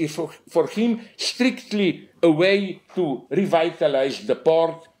drugs, is for him strictly a way to revitalize the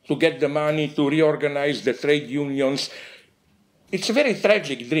port, to get the money, to reorganize the trade unions. It's a very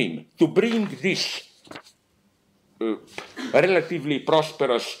tragic dream to bring this relatively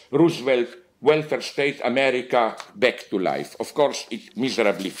prosperous Roosevelt welfare state America back to life. Of course, it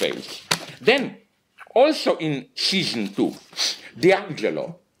miserably fails. Then, also in season 2,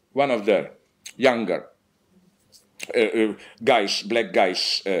 D'Angelo, one of the younger guys, black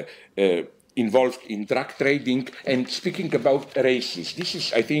guys, involved in drug trading, and speaking about races. This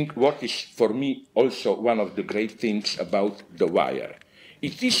is, I think, what is for me also one of the great things about The Wire.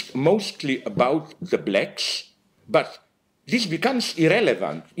 It is mostly about the blacks, but this becomes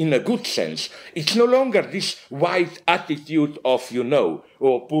irrelevant in a good sense. It's no longer this white attitude of, you know,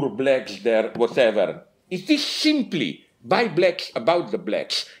 oh, poor blacks there, whatever. It is simply by blacks, about the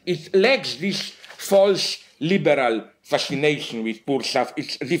blacks. It lacks this false liberal fascination with poor stuff.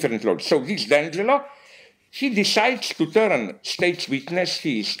 It's a different load. So this D'Angelo, he decides to turn state's witness.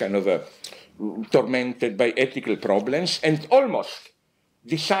 He is kind of tormented by ethical problems and almost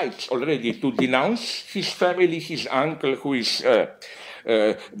decides already to denounce his family, his uncle, who is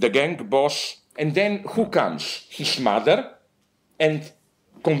the gang boss. And then who comes? His mother, and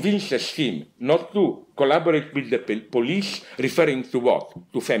convinces him not to collaborate with the police, referring to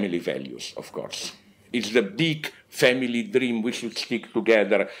what? To family values, of course. It's the big family dream, we should stick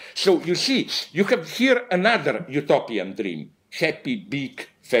together. So you see, you have here another utopian dream, happy, big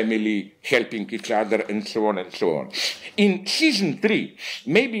family, helping each other, and so on and so on. In season 3,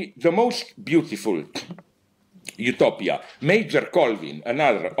 maybe the most beautiful utopia, Major Colvin,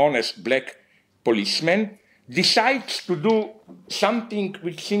 another honest black policeman, decides to do something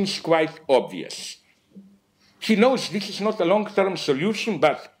which seems quite obvious. He knows this is not a long-term solution,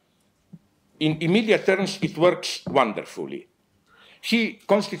 but in immediate terms, it works wonderfully. He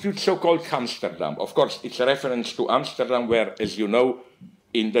constitutes so-called Amsterdam. Of course, it's a reference to Amsterdam, where, as you know,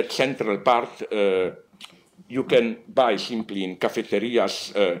 in the central part, you can buy simply in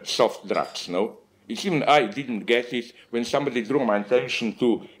cafeterias soft drugs, no? It's even I didn't get it when somebody drew my attention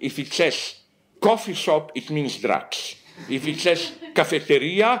to, if it says coffee shop, it means drugs. If it says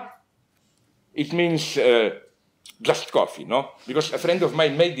cafeteria, it means just coffee, no? Because a friend of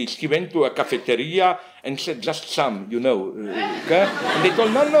mine made this. He went to a cafeteria and said, just some, you know. Okay? And they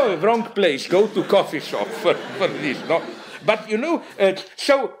told, no, wrong place. Go to coffee shop for this, no? But, you know,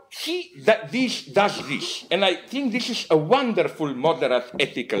 so he does this. And I think this is a wonderful, moderate,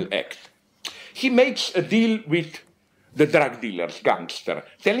 ethical act. He makes a deal with the drug dealers, gangster,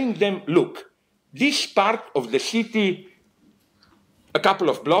 telling them, look, this part of the city, a couple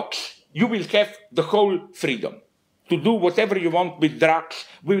of blocks, you will have the whole freedom to do whatever you want with drugs.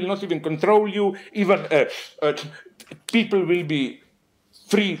 We will not even control you. Even people will be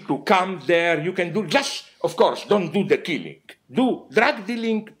free to come there. You can do just, of course, don't do the killing. Do drug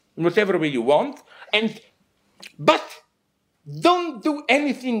dealing in whatever way you want. But don't do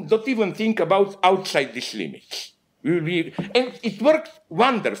anything, don't even think about outside these limits. And it worked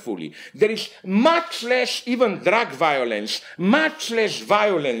wonderfully. There is much less even drug violence, much less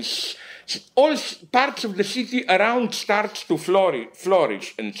violence. All parts of the city around starts to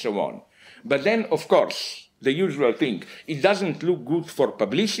flourish and so on. But then, of course, the usual thing, it doesn't look good for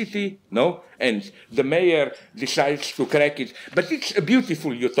publicity, no? And the mayor decides to crack it. But it's a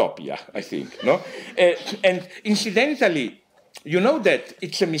beautiful utopia, I think, no? And incidentally, you know that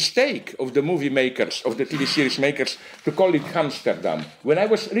it's a mistake of the movie makers, of the TV series makers, to call it Amsterdam. When I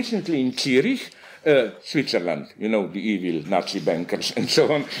was recently in Zurich, Switzerland, you know, the evil Nazi bankers and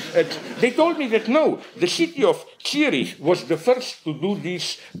so on, they told me that no, the city of Zurich was the first to do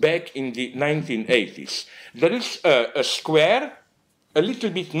this back in the 1980s. There is a square, a little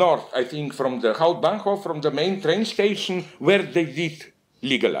bit north, I think, from the Hauptbahnhof, from the main train station, where they did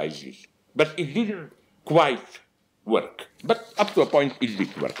legalize it. But it didn't quite work. But up to a point, it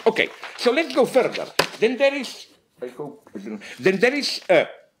did work. Okay, so let's go further. Then there is,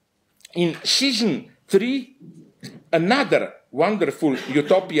 in season 3, another wonderful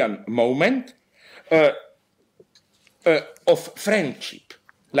utopian moment of friendship.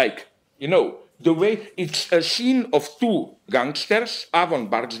 Like, you know, the way it's a scene of 2 gangsters, Avon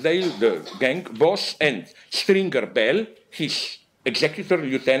Barksdale, the gang boss, and Stringer Bell, his executor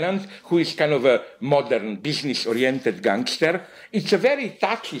lieutenant, who is kind of a modern, business-oriented gangster. It's a very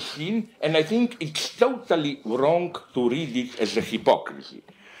touchy scene, and I think it's totally wrong to read it as a hypocrisy.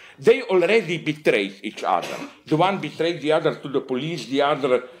 They already betrayed each other. The one betrayed the other to the police, the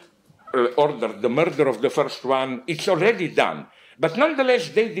other ordered the murder of the first one. It's already done. But nonetheless,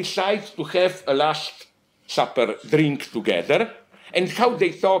 they decide to have a last supper drink together. And how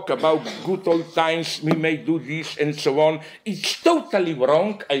they talk about good old times, we may do this and so on. It's totally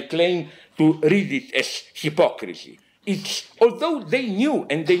wrong, I claim, to read it as hypocrisy. Although they knew,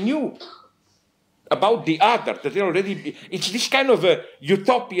 and they knew about the other, that they already, it's this kind of a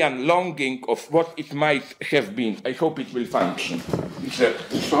utopian longing of what it might have been. I hope it will function. It's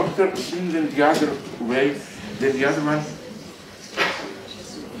a shorter thing than the other way, than the other one.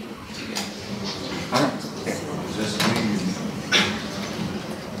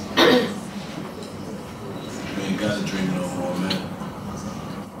 Gotta dream no more, man.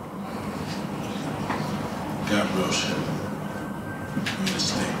 Got real shit. Give me the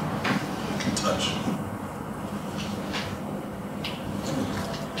snake. I can touch.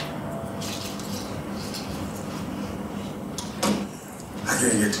 I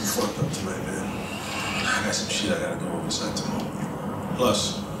can't get too fucked up tonight, man. I got some shit I gotta go oversight tomorrow. Plus,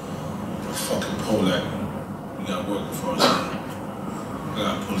 the fucking Polak, we got working for us now. I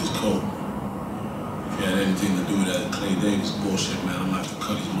gotta pull his coat. If he had anything to do with that Clay Davis bullshit, man, I'm gonna have to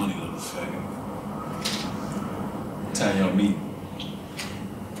cut his money, little faggot. What time y'all meet?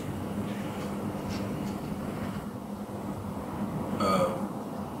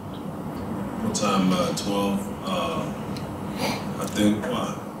 What time? 12? I think,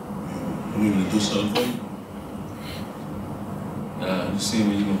 what? You need me to do something for you? You see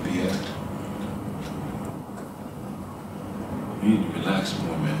where you gonna be at? You need to relax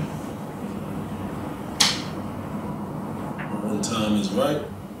more, man. When time is right,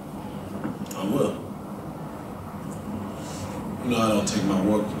 I will. You know I don't take my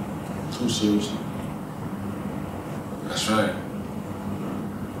work too seriously. That's right.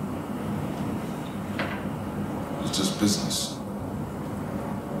 It's just business.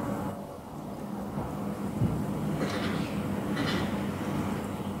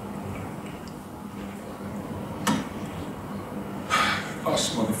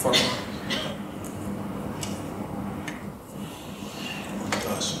 Us, motherfucker.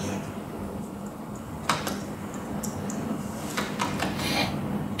 Us, man.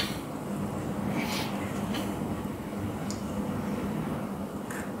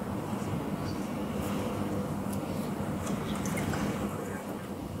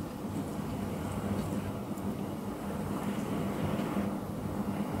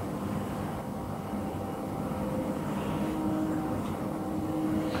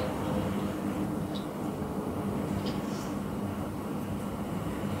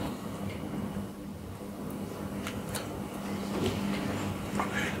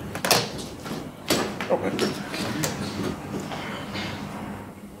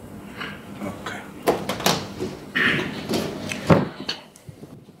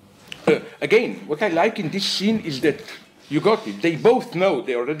 Again, what I like in this scene is that you got it. They both know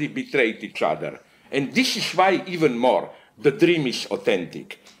they already betrayed each other. And this is why, even more, the dream is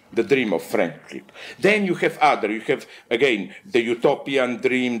authentic, the dream of friendship. Then you have again, the utopian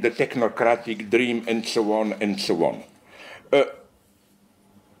dream, the technocratic dream, and so on and so on.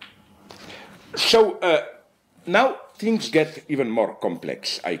 Now things get even more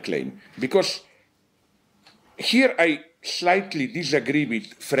complex, I claim, because here I slightly disagree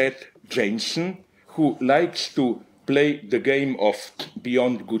with Fred Jameson, who likes to play the game of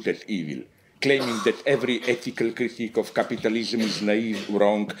beyond good and evil, claiming that every ethical critique of capitalism is naive,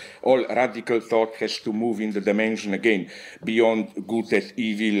 wrong, all radical thought has to move in the dimension, again, beyond good and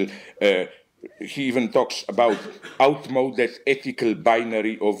evil. He even talks about outmoded ethical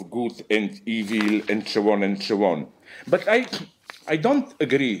binary of good and evil, and so on and so on. But I don't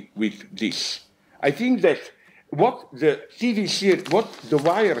agree with this. I think that what the TV series, what The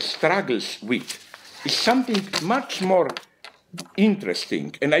Wire struggles with, is something much more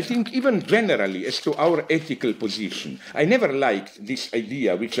interesting, and I think even generally as to our ethical position. I never liked this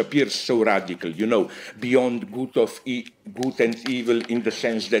idea, which appears so radical, beyond good and evil, in the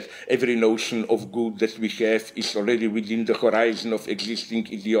sense that every notion of good that we have is already within the horizon of existing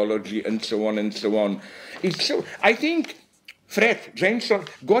ideology, and so on and so on. I think Fred Jameson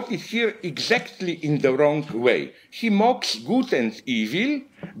got it here exactly in the wrong way. He mocks good and evil,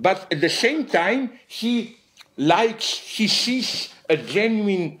 but at the same time, he sees a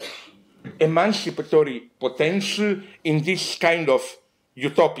genuine emancipatory potential in this kind of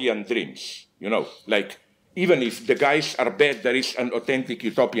utopian dreams. Like, even if the guys are bad, there is an authentic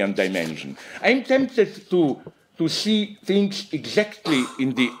utopian dimension. I'm tempted to see things exactly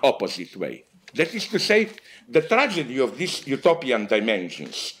in the opposite way. That is to say, the tragedy of these utopian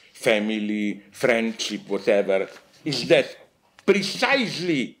dimensions, family, friendship, whatever, is that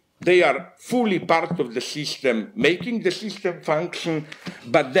precisely they are fully part of the system, making the system function,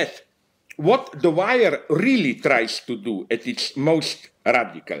 but that what The Wire really tries to do at its most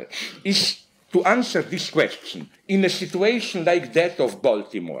radical is to answer this question in a situation like that of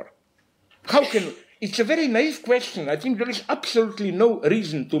Baltimore. It's a very naive question. I think there is absolutely no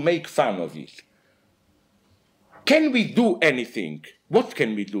reason to make fun of it. Can we do anything? What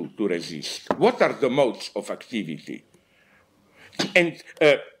can we do to resist? What are the modes of activity? And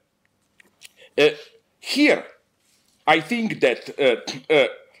here, I think that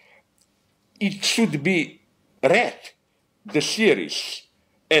it should be read, the series,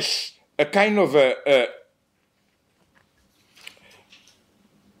 as a kind of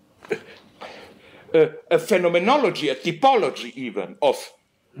a phenomenology, a typology even, of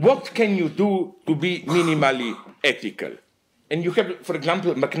what can you do to be minimally ethical. And you have, for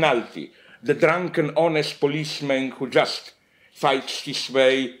example, McNulty, the drunken, honest policeman who just fights his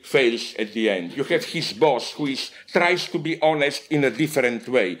way, fails at the end. You have his boss who tries to be honest in a different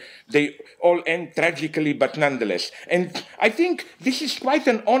way. They all end tragically, but nonetheless. And I think this is quite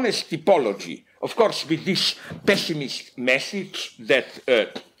an honest typology, of course, with this pessimist message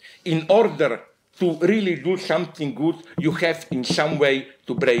that in order to really do something good, you have in some way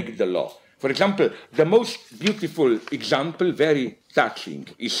to break the law. For example, the most beautiful example, very touching,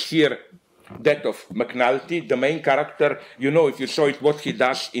 is here that of McNulty, the main character. If you saw it, what he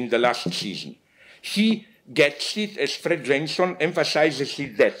does in the last season. He gets it, as Fred Jameson emphasizes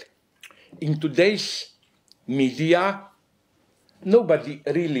it, that in today's media, nobody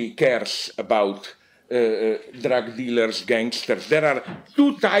really cares about drug dealers, gangsters. There are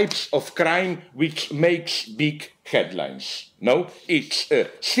two types of crime which makes big headlines. No, it's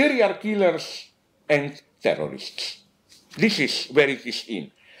serial killers and terrorists. This is where it is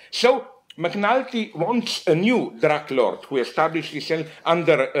in. So McNulty wants a new drug lord who establishes himself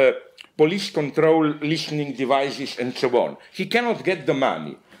under police control, listening devices, and so on. He cannot get the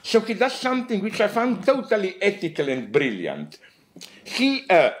money. So he does something which I found totally ethical and brilliant.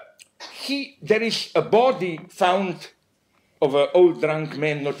 There is a body found of an old drunk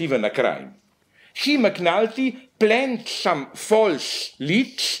man, not even a crime. McNulty, plants some false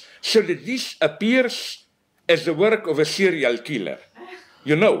leads so that this appears as the work of a serial killer.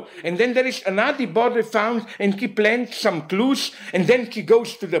 You know, and then there is another body found, and he plants some clues, and then he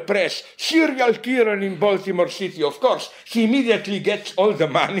goes to the press. Serial killer in Baltimore City, of course. He immediately gets all the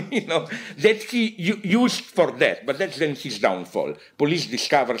money, you know, that he used for that. But that's then his downfall. Police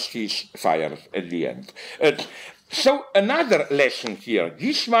discovers he's fired at the end. So another lesson here.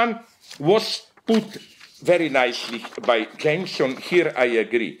 This one was put very nicely by Jameson. Here I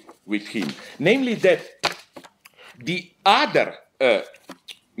agree with him. Namely that the other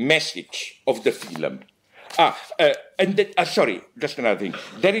message of the film. Sorry, just another thing.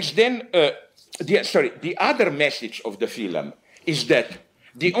 There is then, the other message of the film is that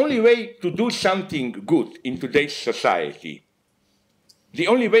the only way to do something good in today's society, the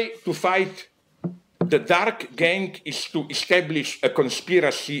only way to fight the dark gang is to establish a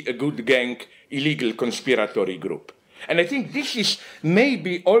conspiracy, a good gang, illegal conspiratory group. And I think this is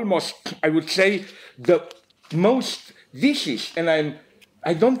maybe almost, I would say, the most. This is, and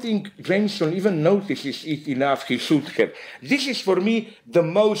I don't think Jameson even notices it enough, he should have. This is for me the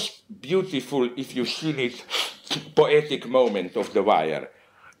most beautiful, if you see it, poetic moment of The Wire.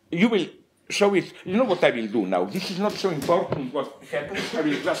 You will show it, you know what I will do now? This is not so important what happens, I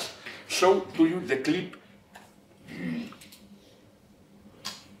will just show to you the clip.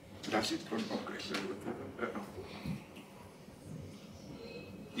 Does it? Okay.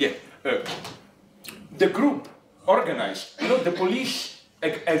 Yeah. The group organized, you know, the police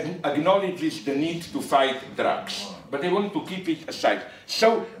acknowledges the need to fight drugs, but they want to keep it aside.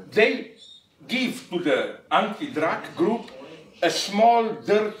 So they give to the anti-drug group a small,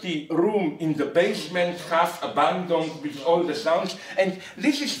 dirty room in the basement, half abandoned with all the sounds. And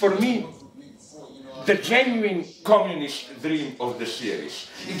this is, for me, the genuine communist dream of the series.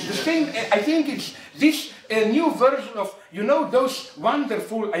 It's the same, I think it's this new version of, you know, those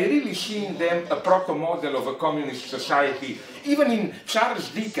wonderful, I really see in them a proto-model of a communist society. Even in Charles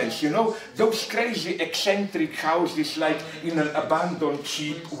Dickens, you know, those crazy eccentric houses like in an abandoned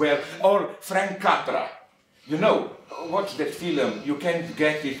ship or Frank Capra. You know, watch that film, you can't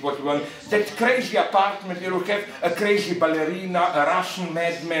get it, what you want. That crazy apartment, you have a crazy ballerina, a Russian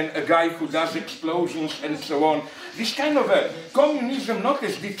madman, a guy who does explosions and so on. This kind of a communism, not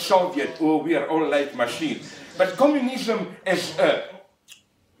as did Soviet, oh, we are all like machines, but communism as a,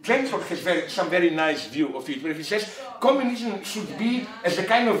 Jameson has some very nice view of it, where he says communism should be as a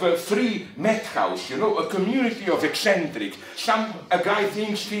kind of a free madhouse, you know, a community of eccentrics. A guy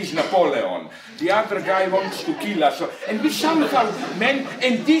thinks he's Napoleon, the other guy wants to kill us, and we somehow, man,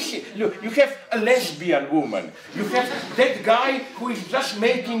 and this, look, you have a lesbian woman, you have that guy who is just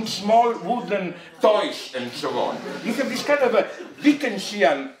making small wooden toys and so on. You have this kind of a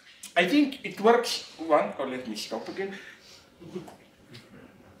Dickensian, I think it works, let me stop again.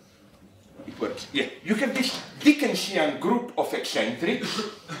 It works. Yeah, you have this Dickensian group of eccentrics,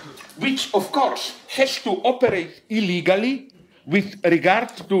 which of course has to operate illegally with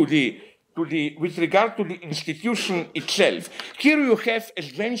regard to the institution itself. Here you have,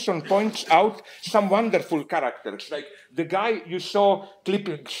 as Jameson points out, some wonderful characters, like the guy you saw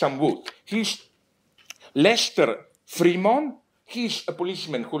clipping some wood. He's Lester Fremont. He's a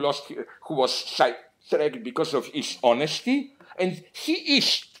policeman who was sidetracked because of his honesty, and he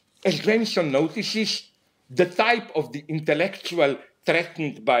is, as Jameson notices, the type of the intellectual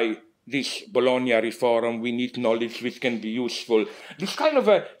threatened by this Bologna reform. We need knowledge which can be useful. This kind of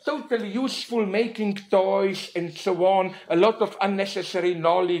a totally useful making toys and so on, a lot of unnecessary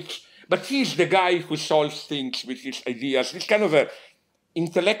knowledge, but he's the guy who solves things with his ideas. This kind of a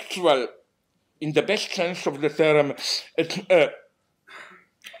intellectual, in the best sense of the term.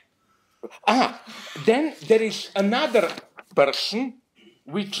 Then there is another person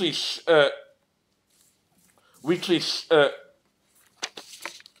which is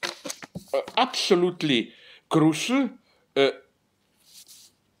absolutely crucial. The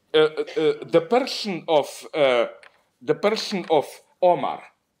person of Omar.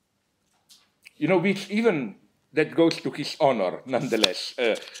 You know, which even that goes to his honor, nonetheless.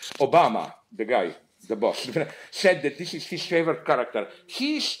 Obama, the guy, the boss, said that this is his favorite character.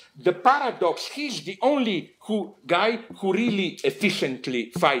 He's the paradox. He's the only guy who really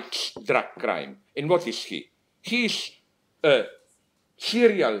efficiently fights drug crime. And what is he? He's a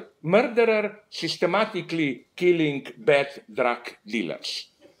serial murderer systematically killing bad drug dealers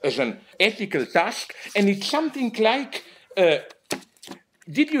as an ethical task. And it's something like,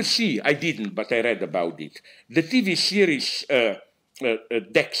 did you see, I didn't, but I read about it, the TV series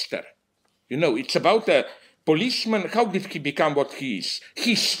Dexter. You know, it's about a policeman. How did he become what he is?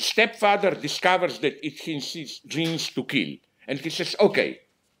 His stepfather discovers that it's in his genes to kill. And he says, okay,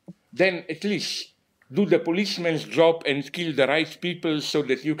 then at least do the policeman's job and kill the right people so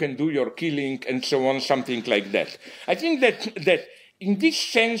that you can do your killing and so on, something like that. I think that in this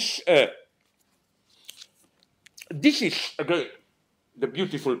sense, this is the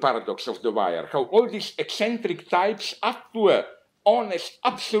beautiful paradox of The Wire, how all these eccentric types up to a honest,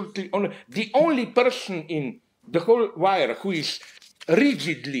 absolutely honest, the only person in the whole Wire who is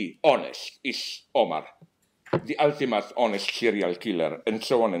rigidly honest is Omar, the ultimate honest serial killer, and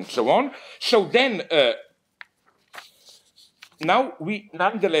so on and so on. So then, now we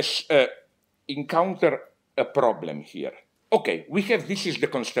nonetheless encounter a problem here. Okay, this is the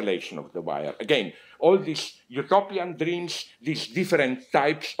constellation of The Wire. Again, all these utopian dreams, these different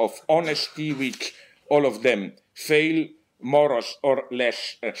types of honesty, which all of them fail more or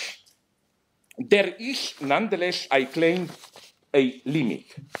less. There is, nonetheless, I claim, a limit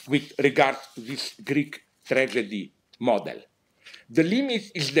with regard to this Greek tragedy model. The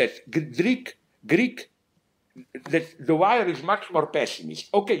limit is that that The Wire is much more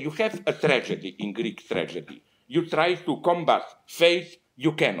pessimist. Okay, you have a tragedy in Greek tragedy. You try to combat fate,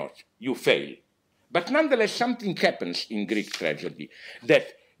 you cannot, you fail. But nonetheless, something happens in Greek tragedy, that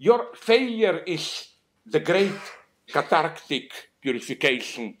your failure is the great cathartic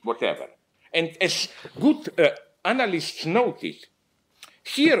purification, whatever. And as good analysts noted,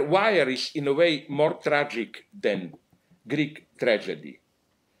 here Wire is in a way more tragic than Greek tragedy.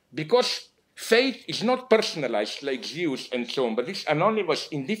 Because fate is not personalized like Zeus and so on, but it's anonymous,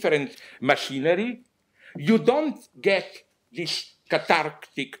 indifferent machinery. You don't get this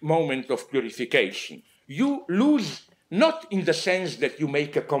cathartic moment of purification. You lose not in the sense that you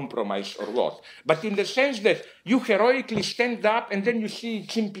make a compromise or what, but in the sense that you heroically stand up and then you see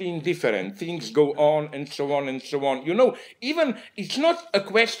it simply indifferent. Things go on and so on and so on. You know, even it's not a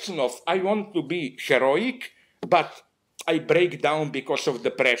question of I want to be heroic, but I break down because of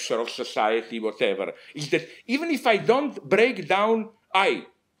the pressure of society, whatever. Is that even if I don't break down, I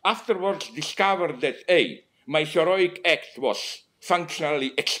afterwards discover that A, my heroic act was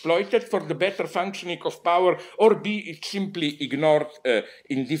functionally exploited for the better functioning of power, or B, it's simply ignored,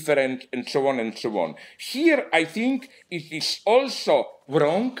 indifferent, and so on and so on. Here, I think it is also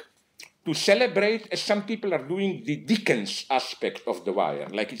wrong to celebrate, as some people are doing, the Dickens aspect of The Wire.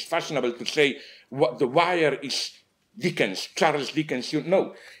 Like it's fashionable to say what The Wire is Dickens, Charles Dickens.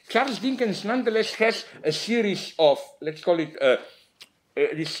 No, Charles Dickens nonetheless has a series of, let's call it,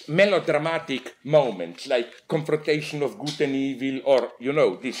 these melodramatic moments, like confrontation of good and evil, or, you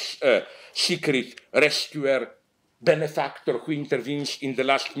know, this secret rescuer, benefactor who intervenes in the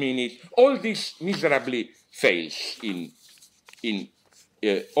last minute. All this miserably fails in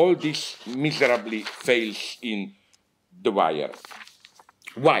The Wire.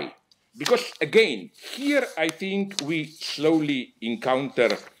 Why? Because, again, here I think we slowly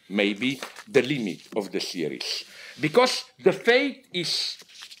encounter maybe the limit of the series. Because the fate is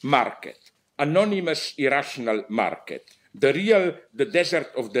market, anonymous, irrational market. The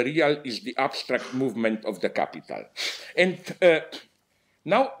desert of the real is the abstract movement of the capital. And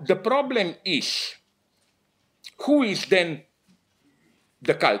now the problem is, who is then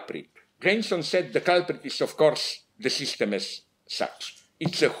the culprit? Jameson said the culprit is, of course, the system as such.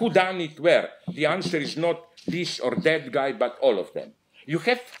 It's a whodunit where the answer is not this or that guy, but all of them. You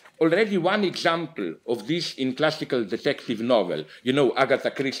have already one example of this in classical detective novel, you know, Agatha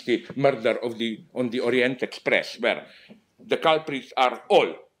Christie, Murder on the Orient Express, where the culprits are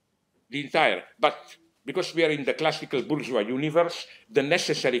all, the entire. But because we are in the classical bourgeois universe, the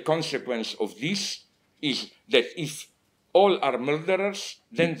necessary consequence of this is that if all are murderers,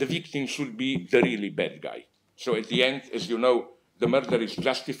 then the victim should be the really bad guy. So at the end, as you know, the murder is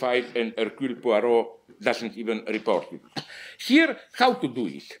justified and Hercule Poirot doesn't even report it. Here, how to do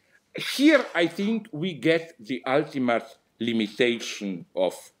it? Here, I think we get the ultimate limitation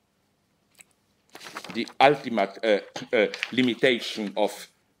of The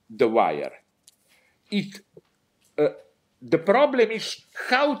Wire. The problem is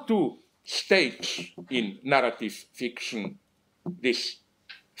how to states in narrative fiction this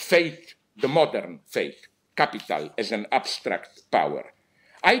fate, the modern fate, capital as an abstract power.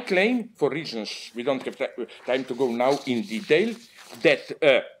 I claim, for reasons we don't have time to go now in detail, that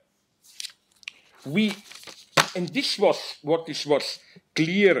and this was what was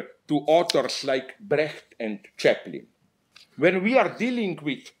clear to authors like Brecht and Chaplin. When we are dealing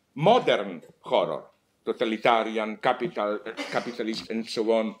with modern horror, totalitarian, capitalist, and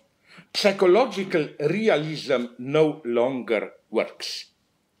so on, psychological realism no longer works.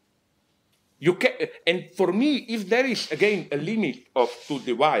 You can, and for me, if there is again a limit to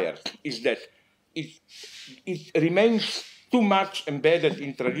The Wire, is that it remains too much embedded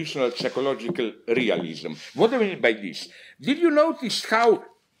in traditional psychological realism. What do I mean by this? Did you notice how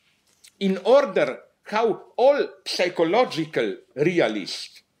all psychological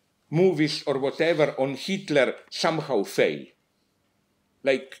realist movies or whatever on Hitler somehow fail?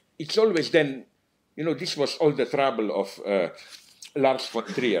 Like, it's always then, this was all the trouble of Lars von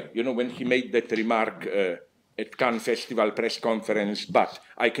Trier, when he made that remark at Cannes Festival press conference, but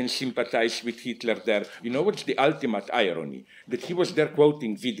I can sympathize with Hitler there. You know what's the ultimate irony? That he was there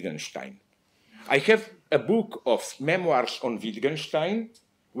quoting Wittgenstein. I have a book of memoirs on Wittgenstein,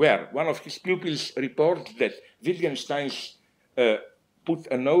 where one of his pupils reports that Wittgenstein put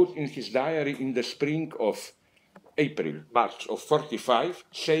a note in his diary in the spring of March of 45,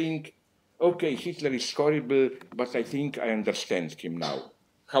 saying, okay, Hitler is horrible, but I think I understand him now.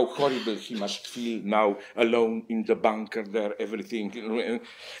 How horrible he must feel now, alone in the bunker there, everything.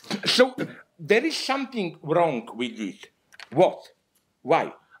 So there is something wrong with it. What?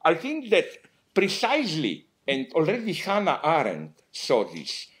 Why? I think that precisely, and already Hannah Arendt saw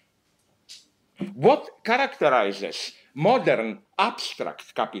this, what characterizes modern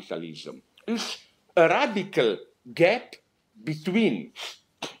abstract capitalism is a radical gap between,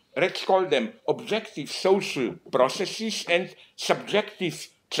 let's call them objective social processes and subjective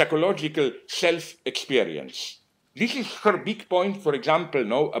psychological self-experience. This is her big point, for example,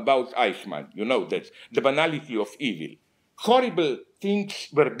 now about Eichmann, that the banality of evil. Horrible things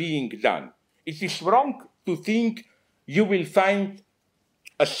were being done. It is wrong to think you will find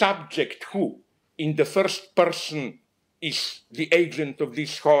a subject who, in the first person, is the agent of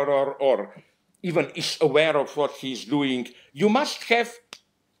this horror or even is aware of what he is doing. You must have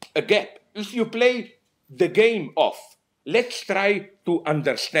a gap. If you play the game of, let's try to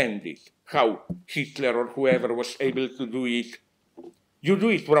understand it, how Hitler or whoever was able to do it, you do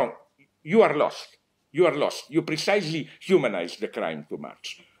it wrong. You are lost. You are lost. You precisely humanize the crime too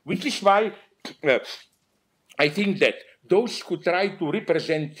much. Which is why I think that those who try to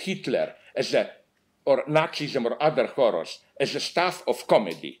represent Hitler as or Nazism or other horrors as a stuff of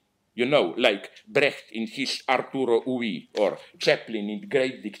comedy, like Brecht in his Arturo Ui or Chaplin in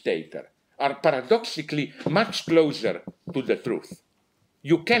Great Dictator, are paradoxically much closer to the truth.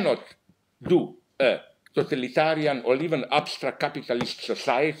 You cannot do a totalitarian or even abstract capitalist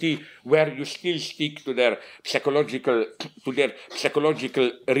society where you still stick to their psychological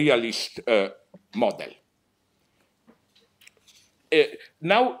realist model.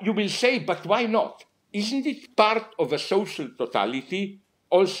 Now you will say, but why not? Isn't it part of a social totality?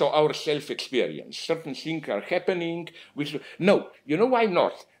 Also our self-experience. Certain things are happening. No, you know why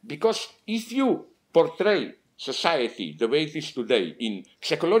not? Because if you portray society the way it is today in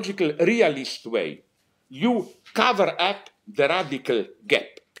psychological realist way, you cover up the radical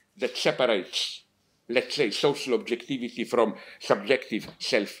gap that separates, let's say, social objectivity from subjective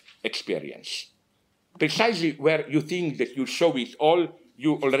self-experience. Precisely where you think that you show it all,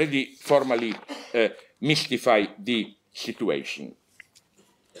 you already formally mystify the situation.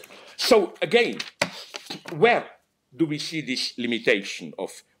 So again, where do we see this limitation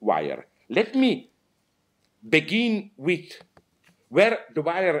of Wire? Let me begin with where the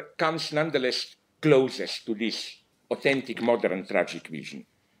Wire comes nonetheless closest to this authentic modern tragic vision.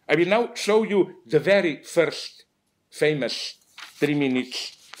 I will now show you the very first famous 3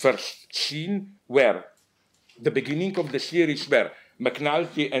 minutes first scene where the beginning of the series where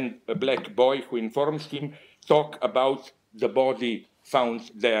McNulty and a black boy who informs him talk about the body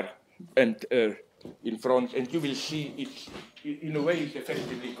found there and in front, and you will see it, in a way, it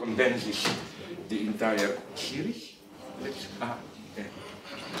effectively condenses the entire series.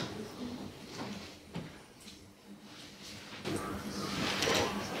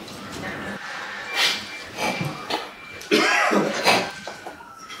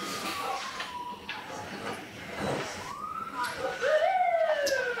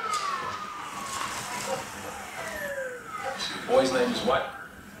 Boy's name is what?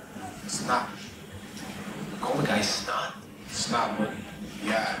 Snot. Call the guy Snot. Snot, what?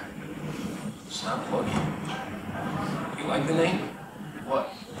 Yeah. Snap Boogie. You like the name?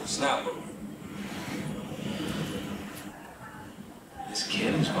 What? Snap Boogie. This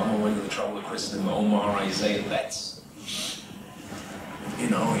kid whose mama went to the trouble of christening Omar Isaiah Betts.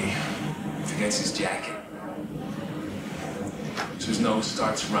 You know, he forgets his jacket. So his nose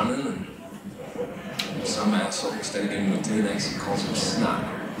starts running, and some asshole, instead of giving him a Kleenex, he calls him Snot.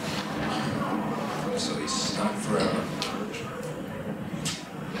 So he's snot forever.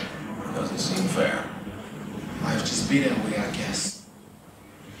 Doesn't seem fair. Life just be that way, I guess.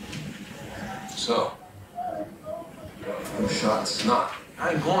 So, who shot Snot?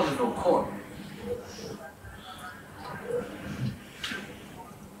 I ain't going to no court.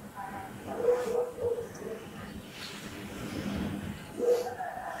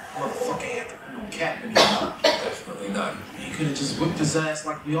 Motherfucker ain't have to put no cap in his mouth. Definitely not. He could have just whipped his ass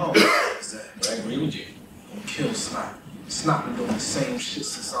like we all whipped his ass. I agree with you. And kill Snot. Snot been doing the same shit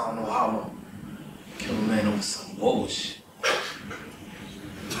since I don't know how long. Kill a man over some bullshit.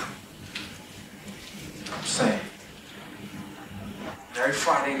 I'm saying. Every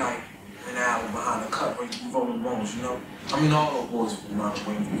Friday night, in the alley behind the cut where you rolling bones, you know? I mean, all those boys from around the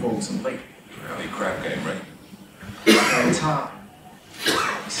way you roll some late. Alley crap game, right? Every time,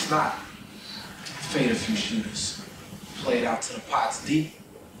 Snot fade a few shooters, play it out to the pots deep,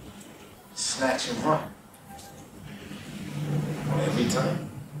 snatch and run. Every time.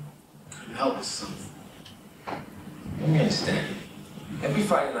 Couldn't help himself. Let me understand you. Every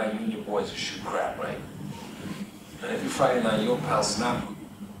Friday night, you and your boys will shoot crap, right? And every Friday night, your pal Snap Boogie.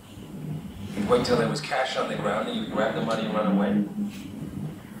 You'd wait till there was cash on the ground and you'd grab the money and run away.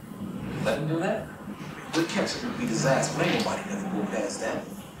 Let him do that? We'd catch him and beat his ass, but ain't nobody never go past that.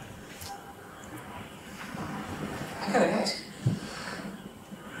 I gotta ask you.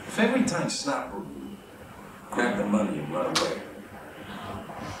 If every time Snap Boogie grabbed the money and run away,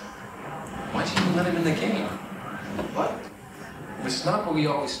 why'd you even let him in the game? What? If Snap Boogie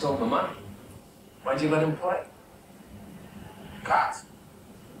always stole the money, why'd you let him play? God.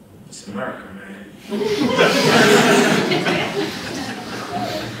 It's America, man.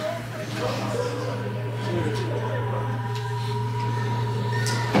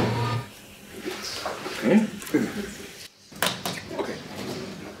 Okay.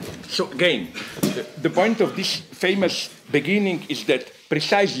 So again, the point of this famous beginning is that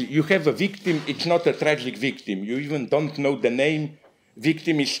precisely you have a victim, it's not a tragic victim. You even don't know the name.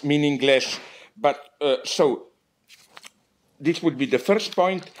 Victim is meaningless. But so this would be the first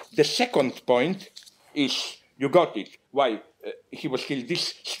point. The second point is, you got it, why he was killed.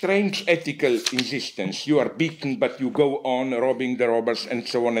 This strange ethical insistence. You are beaten, but you go on robbing the robbers, and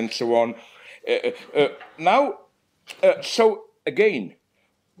so on and so on. So again,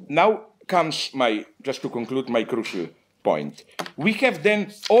 now comes my, just to conclude my crucial point. We have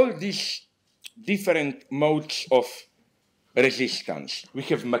then all these different modes of resistance. We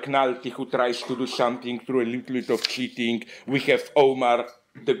have McNulty, who tries to do something through a little bit of cheating. We have Omar,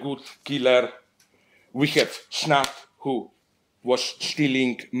 the good killer. We have Snap, who was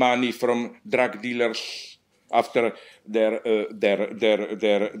stealing money from drug dealers after their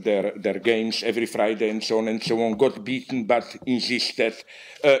games every Friday and so on, got beaten but insisted.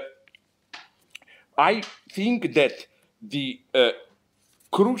 I think that the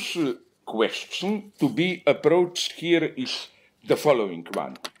crucial question to be approached here is the following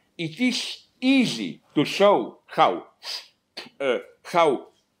one. It is easy to show how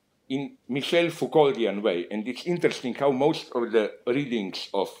in Michel Foucauldian way, and it's interesting how most of the readings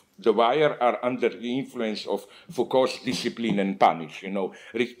of The Wire are under the influence of Foucault's Discipline and Punish,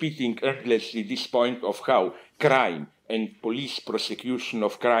 repeating endlessly this point of how crime and police prosecution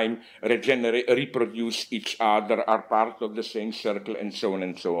of crime reproduce each other, are part of the same circle, and so on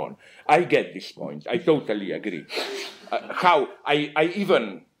and so on. I get this point. I totally agree. How I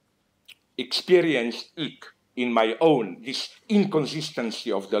even experienced it in my own, this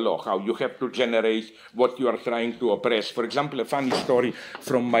inconsistency of the law, how you have to generate what you are trying to oppress. For example, a funny story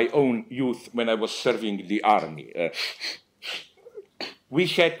from my own youth when I was serving the army. We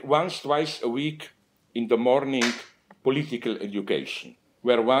had once, twice a week in the morning political education,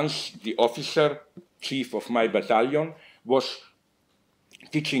 where once the officer, chief of my battalion, was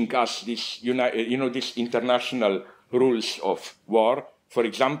teaching us this, these international rules of war. For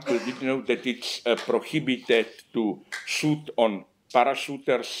example, did you know that it's prohibited to shoot on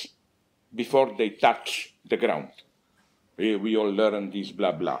parachuters before they touch the ground? We all learn this,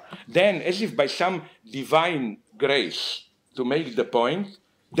 blah, blah. Then, as if by some divine grace, to make the point,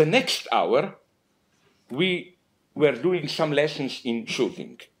 the next hour, we were doing some lessons in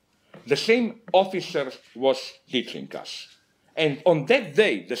shooting. The same officer was teaching us. And on that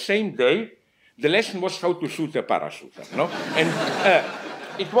day, the same day, The lesson was how to shoot a parachuter, no? And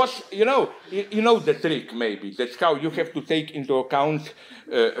it was, you know the trick maybe, that's how you have to take into account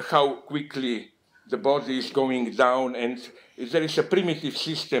how quickly the body is going down, and there is a primitive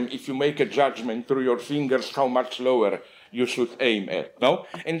system, if you make a judgment through your fingers how much lower you should aim at, no?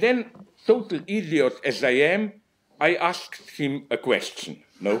 And then, total idiot as I am, I asked him a question,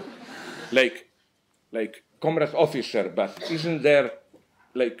 no? Like, comrade officer, but isn't there,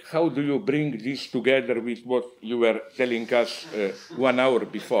 like, how do you bring this together with what you were telling us 1 hour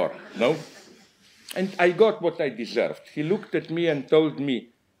before, no? And I got what I deserved. He looked at me and told me,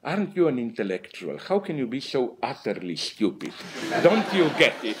 aren't you an intellectual? How can you be so utterly stupid? Don't you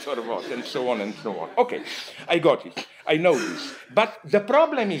get it, or what? And so on and so on. Okay, I got it. I know this. But the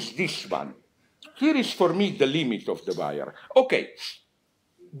problem is this one. Here is for me the limit of the wire. Okay,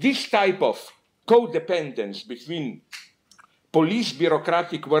 this type of codependence between police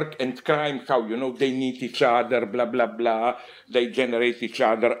bureaucratic work and crime, how, you know, they need each other, blah, blah, blah, they generate each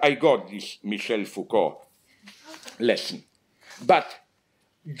other. I got this Michel Foucault lesson. But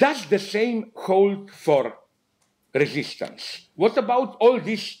does the same hold for resistance? What about all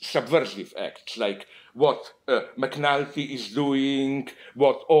these subversive acts, like what McNulty is doing,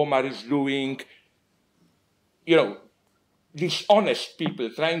 what Omar is doing, you know, these honest people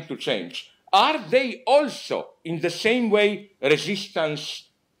trying to change? Are they also, in the same way, resistance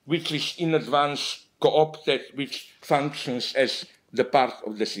which is in advance co-opted, which functions as the part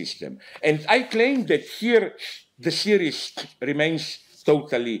of the system? And I claim that here the series remains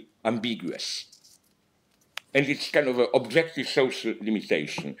totally ambiguous. And it's kind of an objective social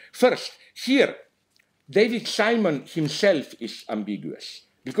limitation. First, here, David Simon himself is ambiguous.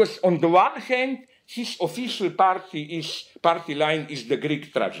 Because on the one hand, his official party line is the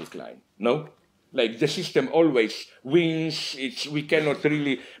Greek tragic line, no? Like the system always wins, we cannot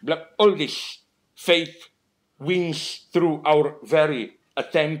really, all this fate wins through our very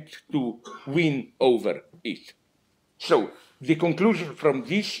attempt to win over it. So the conclusion from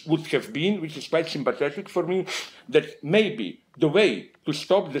this would have been, which is quite sympathetic for me, that maybe the way to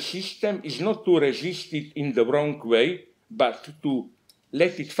stop the system is not to resist it in the wrong way, but to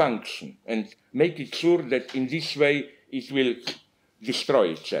let it function and make it sure that in this way it will destroy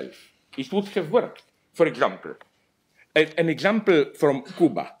itself. It would have worked. For example, an example from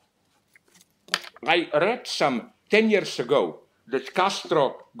Cuba. I read 10 years ago that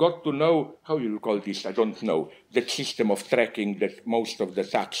Castro got to know, how you call this, I don't know, that system of tracking that most of the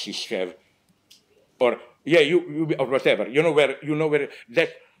taxis have, or yeah, or whatever, you know where that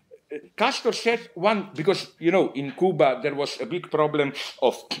Castro said one, because, you know, in Cuba there was a big problem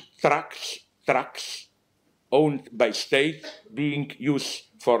of trucks owned by state being used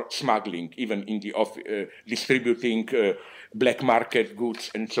for smuggling, even in the distributing black market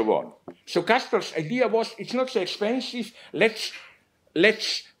goods and so on. So Castro's idea was, it's not so expensive, let's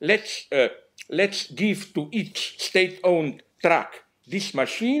give to each state-owned truck this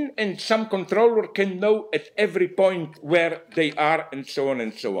machine, and some controller can know at every point where they are, and so on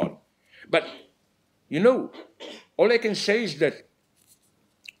and so on. But, you know, all I can say is that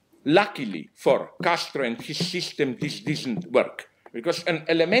luckily for Castro and his system, this didn't work. Because an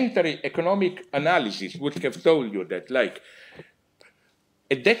elementary economic analysis would have told you that, like,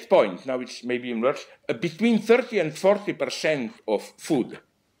 at that point, now it's maybe even worse, between 30 and 40% of food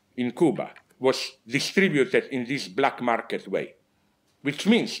in Cuba was distributed in this black market way. Which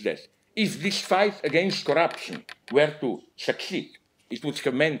means that if this fight against corruption were to succeed, it would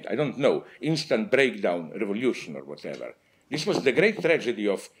have meant, I don't know, instant breakdown, revolution or whatever. This was the great tragedy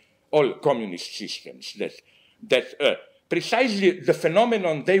of all communist systems, that precisely the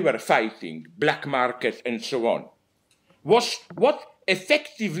phenomenon they were fighting, black market and so on, was what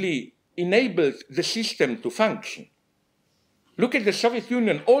effectively enabled the system to function. Look at the Soviet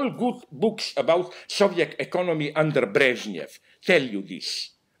Union. All good books about Soviet economy under Brezhnev tell you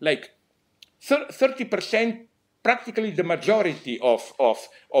this. Like 30%, practically the majority of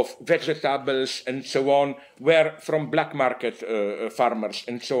vegetables and so on were from black market farmers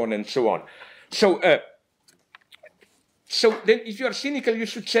and so on and so on. So then if you are cynical, you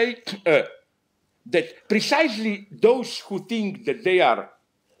should say that precisely those who think that they are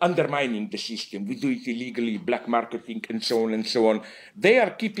undermining the system, we do it illegally, black marketing and so on, they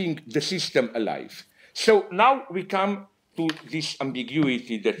are keeping the system alive. So now we come to this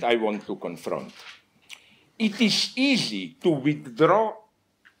ambiguity that I want to confront. It is easy to withdraw,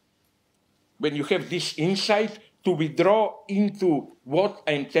 when you have this insight, to withdraw into what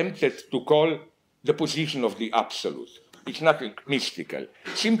I'm tempted to call the position of the absolute. It's nothing mystical.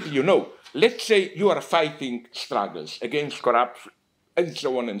 Simply, you know, let's say you are fighting struggles against corruption and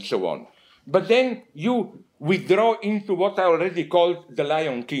so on and so on. but then you withdraw into what I already called the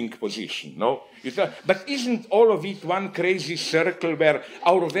Lion King position, no? But isn't all of it one crazy circle where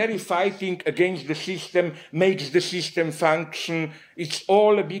our very fighting against the system makes the system function? It's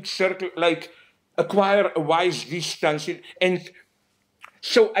all a big circle, like acquire a wise distance. And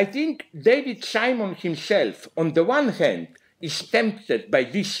so I think David Simon himself, on the one hand, is tempted by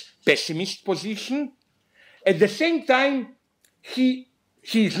this pessimist position. At the same time, he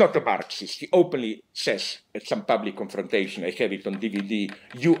is not a Marxist. He openly says at some public confrontation, I have it on DVD,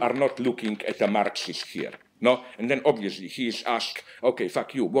 you are not looking at a Marxist here. No? And then obviously he is asked, okay,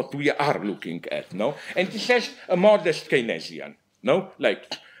 fuck you, what we are looking at, no? And he says a modest Keynesian, no?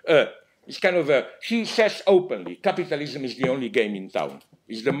 Like, it's kind of a, he says openly, capitalism is the only game in town.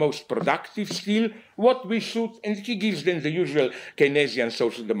 It's the most productive still, what we should, and he gives them the usual Keynesian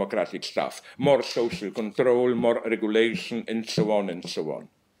social democratic stuff, more social control, more regulation, and so on and so on.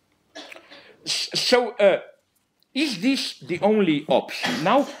 So, is this the only option?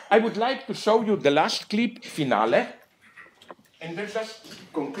 Now, I would like to show you the last clip, finale, and let's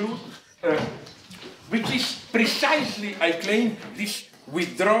just conclude, which is precisely, I claim, this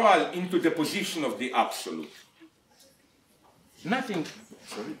withdrawal into the position of the absolute. Nothing,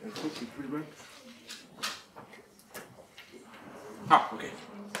 sorry, I hope it will work. Okay.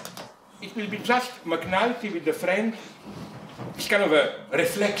 It will be just McNulty with a friend. It's kind of a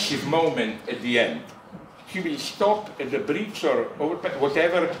reflexive moment at the end. He will stop at the bridge or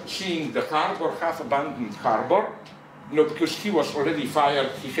whatever, seeing the harbor, half-abandoned harbor, because he was already fired,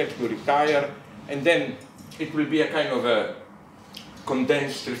 he had to retire, and then it will be a kind of a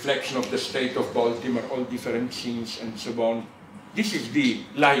condensed reflection of the state of Baltimore, all different scenes and so on. This is the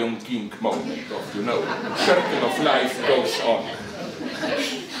Lion King moment of, circle of life goes on.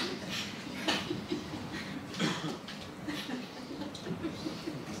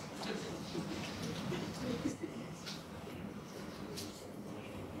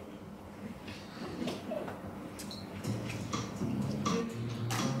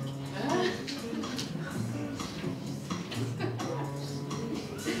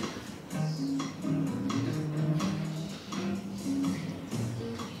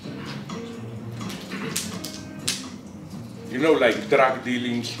 Like drug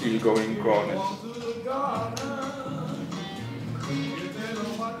dealing still going on.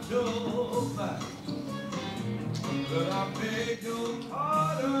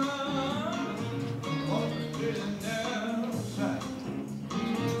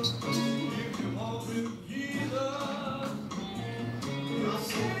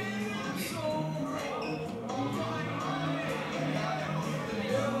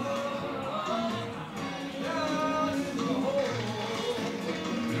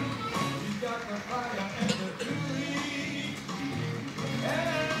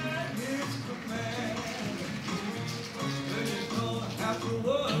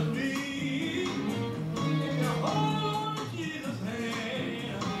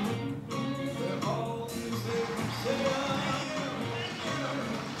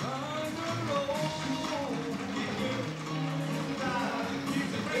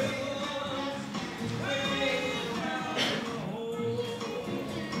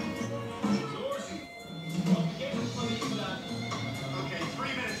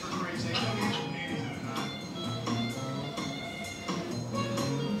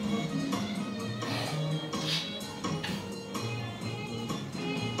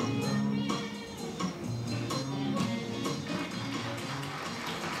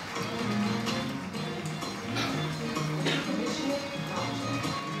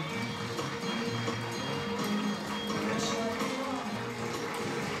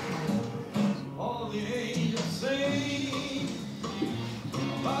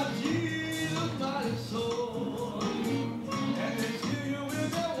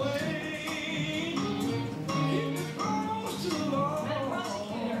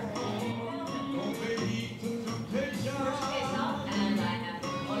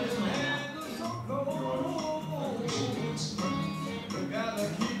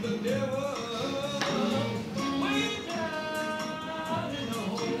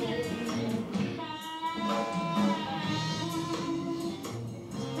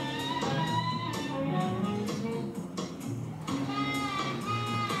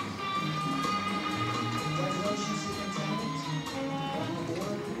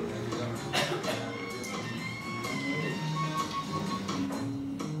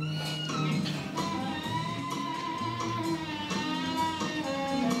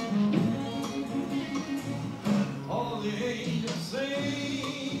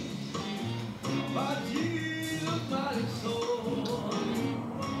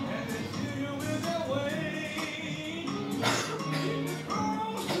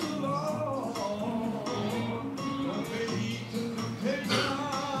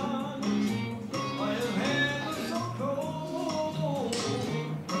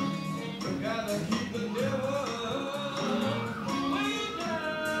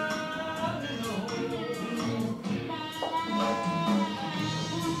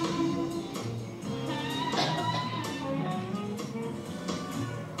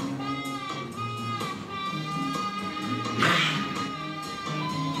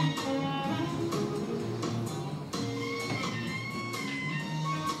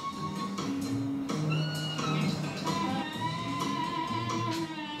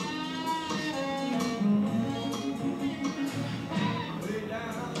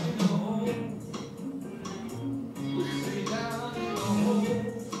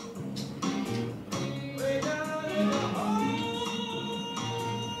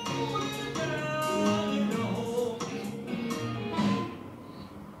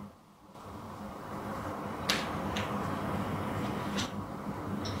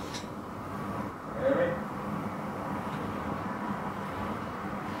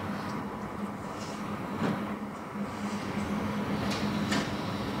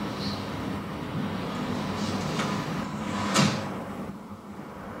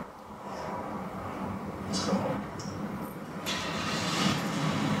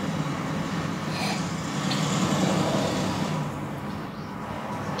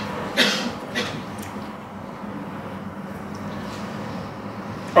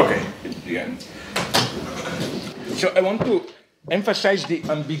 Okay, it's the end. So I want to emphasize the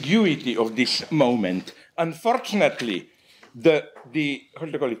ambiguity of this moment. Unfortunately, the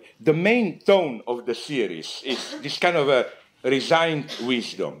main tone of the series is this kind of a resigned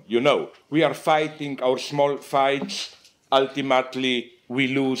wisdom. You know, we are fighting our small fights. Ultimately, we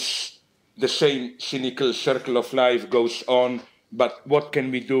lose. The same cynical circle of life goes on. But what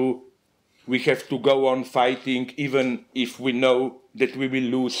can we do? We have to go on fighting, even if we know that we will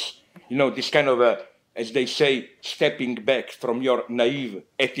lose. You know, this kind of a, as they say, stepping back from your naive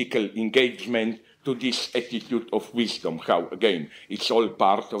ethical engagement to this attitude of wisdom, how, again, it's all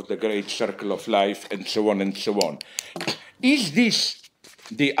part of the great circle of life, and so on and so on. Is this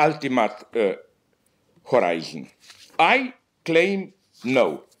the ultimate horizon? I claim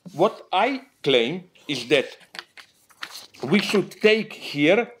no. What I claim is that we should take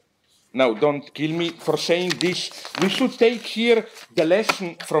here, now don't kill me for saying this, we should take here the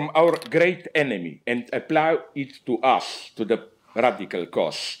lesson from our great enemy and apply it to us, to the radical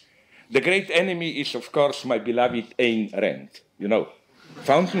cause. The great enemy is, of course, my beloved Ayn Rand, you know,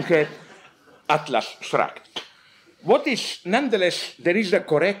 Fountainhead, Atlas Shrugged. What is, nonetheless, there is a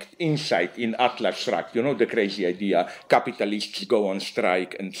correct insight in Atlas Shrugged, you know, the crazy idea, capitalists go on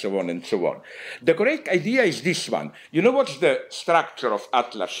strike, and so on and so on. The correct idea is this one. You know what's the structure of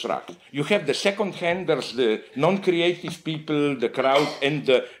Atlas Shrugged? You have the second-handers, the non-creative people, the crowd, and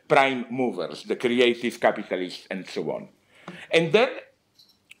the prime movers, the creative capitalists, and so on. And then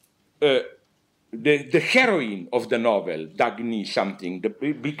the heroine of the novel, Dagny something, the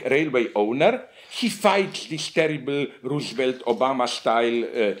big railway owner, she fights this terrible Roosevelt-Obama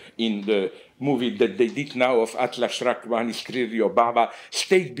style in the movie that they did now of Atlas Shrugged, one is clearly Obama,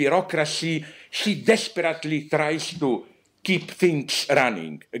 state bureaucracy. She desperately tries to keep things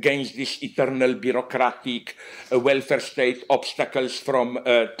running against this eternal bureaucratic welfare state, obstacles from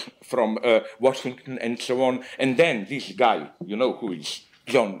Washington and so on. And then this guy, you know who is,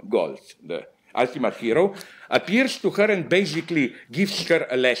 John Galt, the ultimate hero, appears to her and basically gives her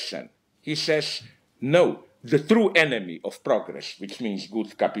a lesson. He says, no, the true enemy of progress, which means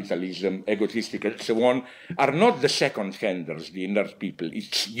good capitalism, egotistic, and so on, are not the second-handers, the inert people.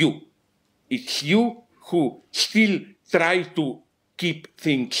 It's you. It's you who still try to keep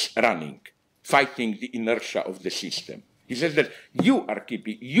things running, fighting the inertia of the system. He says that you are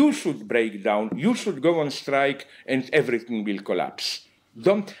keeping, you should break down, you should go on strike, and everything will collapse.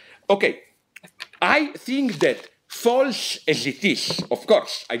 Okay, I think that false as it is, of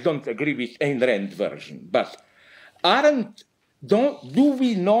course, I don't agree with Ayn Rand version, but do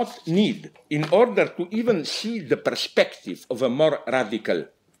we not need, in order to even see the perspective of a more radical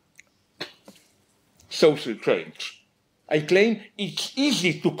social change, I claim it's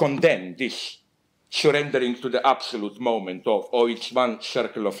easy to condemn this surrendering to the absolute moment of, oh, it's one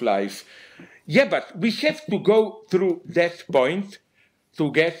circle of life. Yeah, but we have to go through that point to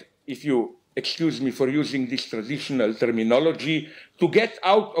get, if you excuse me for using this traditional terminology, to get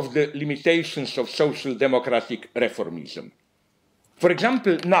out of the limitations of social democratic reformism. For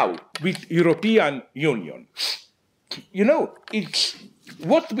example, now, with European Union, you know, it's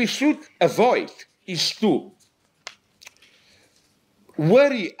what we should avoid is to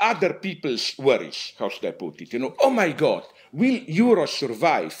worry other people's worries, how should I put it? You know, oh my God, will Euro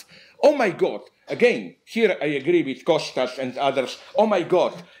survive? Oh my God, again, here I agree with Kostas and others. Oh my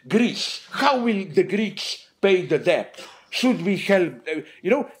God, Greece, how will the Greeks pay the debt? Should we help? You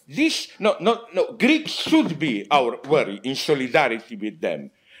know, this, no, Greeks should be our worry in solidarity with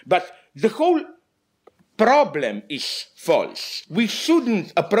them. But the whole problem is false. We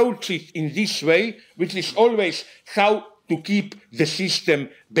shouldn't approach it in this way, which is always how to keep the system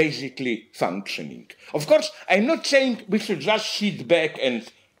basically functioning. Of course, I'm not saying we should just sit back and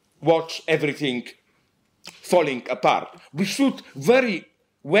watch everything falling apart. We should very,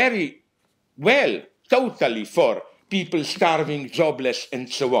 very well, totally for people starving, jobless, and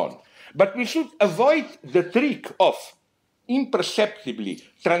so on. But we should avoid the trick of imperceptibly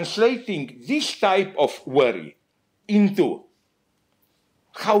translating this type of worry into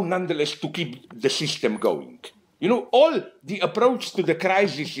how nonetheless to keep the system going. You know, all the approach to the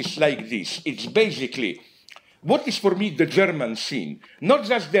crisis is like this. It's basically what is for me the German scene, not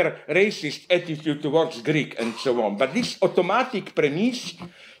just their racist attitude towards Greek and so on, but this automatic premise,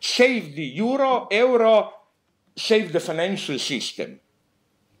 save the euro, save the financial system.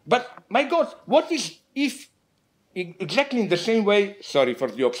 But my God, what is if, exactly in the same way, sorry for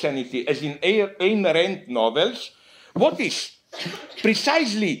the obscenity, as in Ayn Rand novels, what is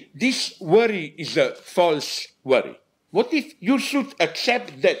precisely this worry is a false worry? What if you should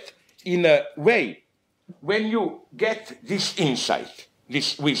accept that in a way when you get this insight?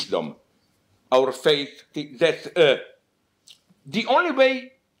 this wisdom, our faith, that the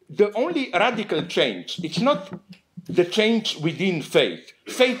only radical change, it's not the change within faith.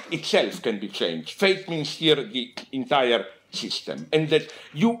 Faith itself can be changed. Faith means here the entire system. And that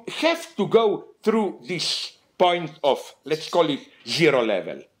you have to go through this point of, let's call it, zero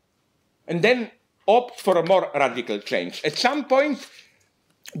level. And then opt for a more radical change. At some point,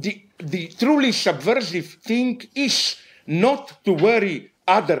 the truly subversive thing is not to worry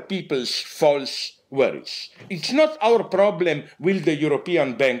other people's false worries. It's not our problem, will the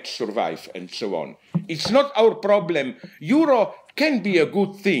European banks survive, and so on. It's not our problem. Euro can be a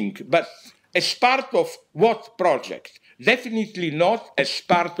good thing, but as part of what project? Definitely not as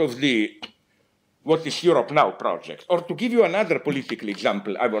part of the What is Europe Now project. Or to give you another political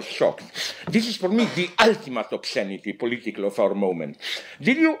example, I was shocked. This is for me the ultimate obscenity political of our moment.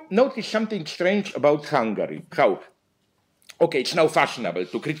 Did you notice something strange about Hungary? How? Okay, it's now fashionable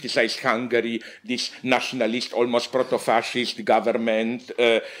to criticize Hungary, this nationalist, almost proto-fascist government,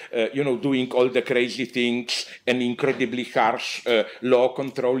 doing all the crazy things, an incredibly harsh law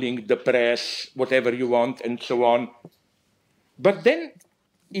controlling the press, whatever you want, and so on. But then,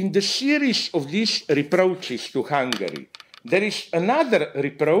 in the series of these reproaches to Hungary, there is another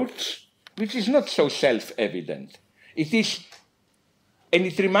reproach which is not so self-evident. It is, and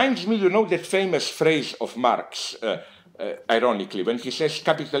it reminds me, that famous phrase of Marx, ironically, when he says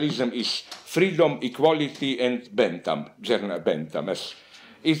capitalism is freedom, equality, and Bentham, German Bentham.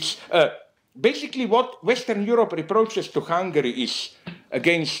 It's basically what Western Europe reproaches to Hungary is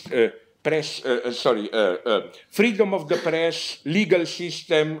against freedom of the press, legal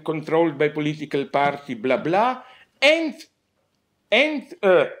system controlled by political party, blah blah, and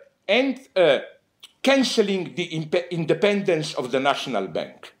cancelling the independence of the national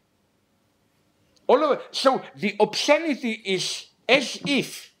bank. So the obscenity is as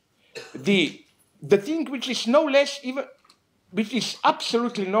if the thing which is no less even, which is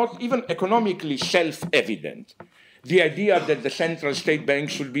absolutely not even economically self-evident, the idea that the central state bank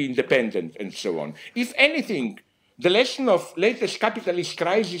should be independent and so on. If anything, the lesson of latest capitalist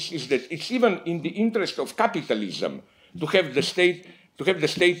crisis is that it's even in the interest of capitalism to have the state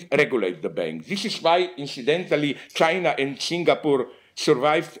regulate the bank. This is why, incidentally, China and Singapore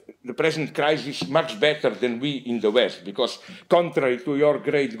survived the present crisis much better than we in the West, because contrary to your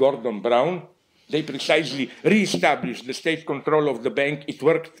great Gordon Brown, they precisely re-established the state control of the bank. It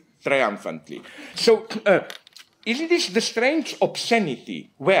worked triumphantly. So, isn't this the strange obscenity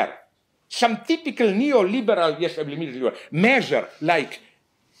where some typical neoliberal, yes, I will immediately measure like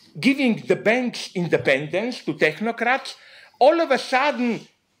giving the banks independence to technocrats, all of a sudden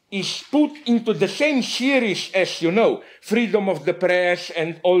is put into the same series as, freedom of the press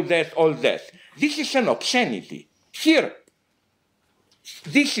and all that. This is an obscenity. Here,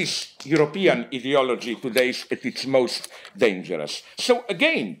 this is European ideology today at its most dangerous. So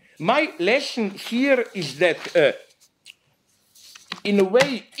again, my lesson here is that, in a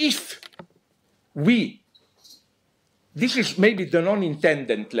way, if this is maybe the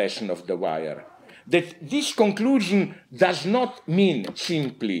non-intended lesson of The Wire, that this conclusion does not mean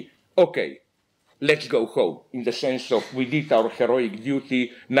simply, okay, let's go home, in the sense of we did our heroic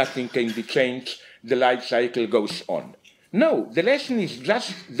duty, nothing can be changed, the life cycle goes on. No, the lesson is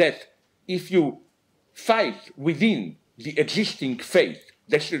just that if you fight within the existing faith,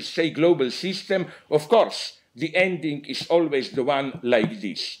 that should say global system, of course, the ending is always the one like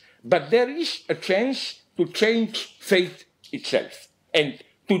this. But there is a chance to change faith itself. And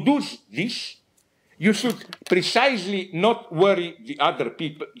to do this, you should precisely not worry the other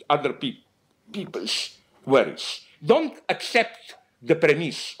people's worries. Don't accept the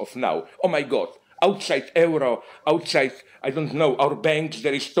premise of now, oh my God, outside euro, outside, I don't know, our banks,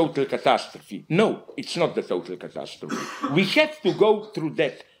 there is total catastrophe. No, it's not the total catastrophe. We have to go through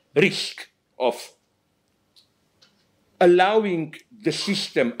that risk of allowing the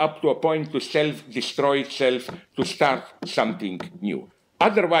system up to a point to self-destroy itself, to start something new.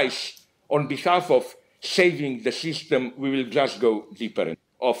 Otherwise, on behalf of saving the system, we will just go deeper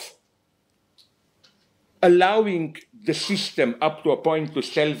of allowing the system up to a point to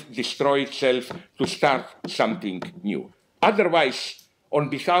self-destroy itself, to start something new. Otherwise, on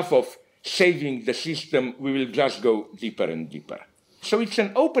behalf of saving the system, we will just go deeper and deeper. So it's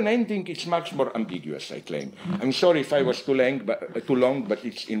an open ending, it's much more ambiguous, I claim. I'm sorry if I was too long, but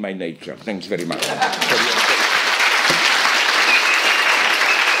it's in my nature. Thanks very much.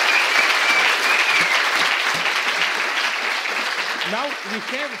 Now we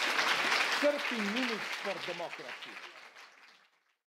have 13 minutes for democracy.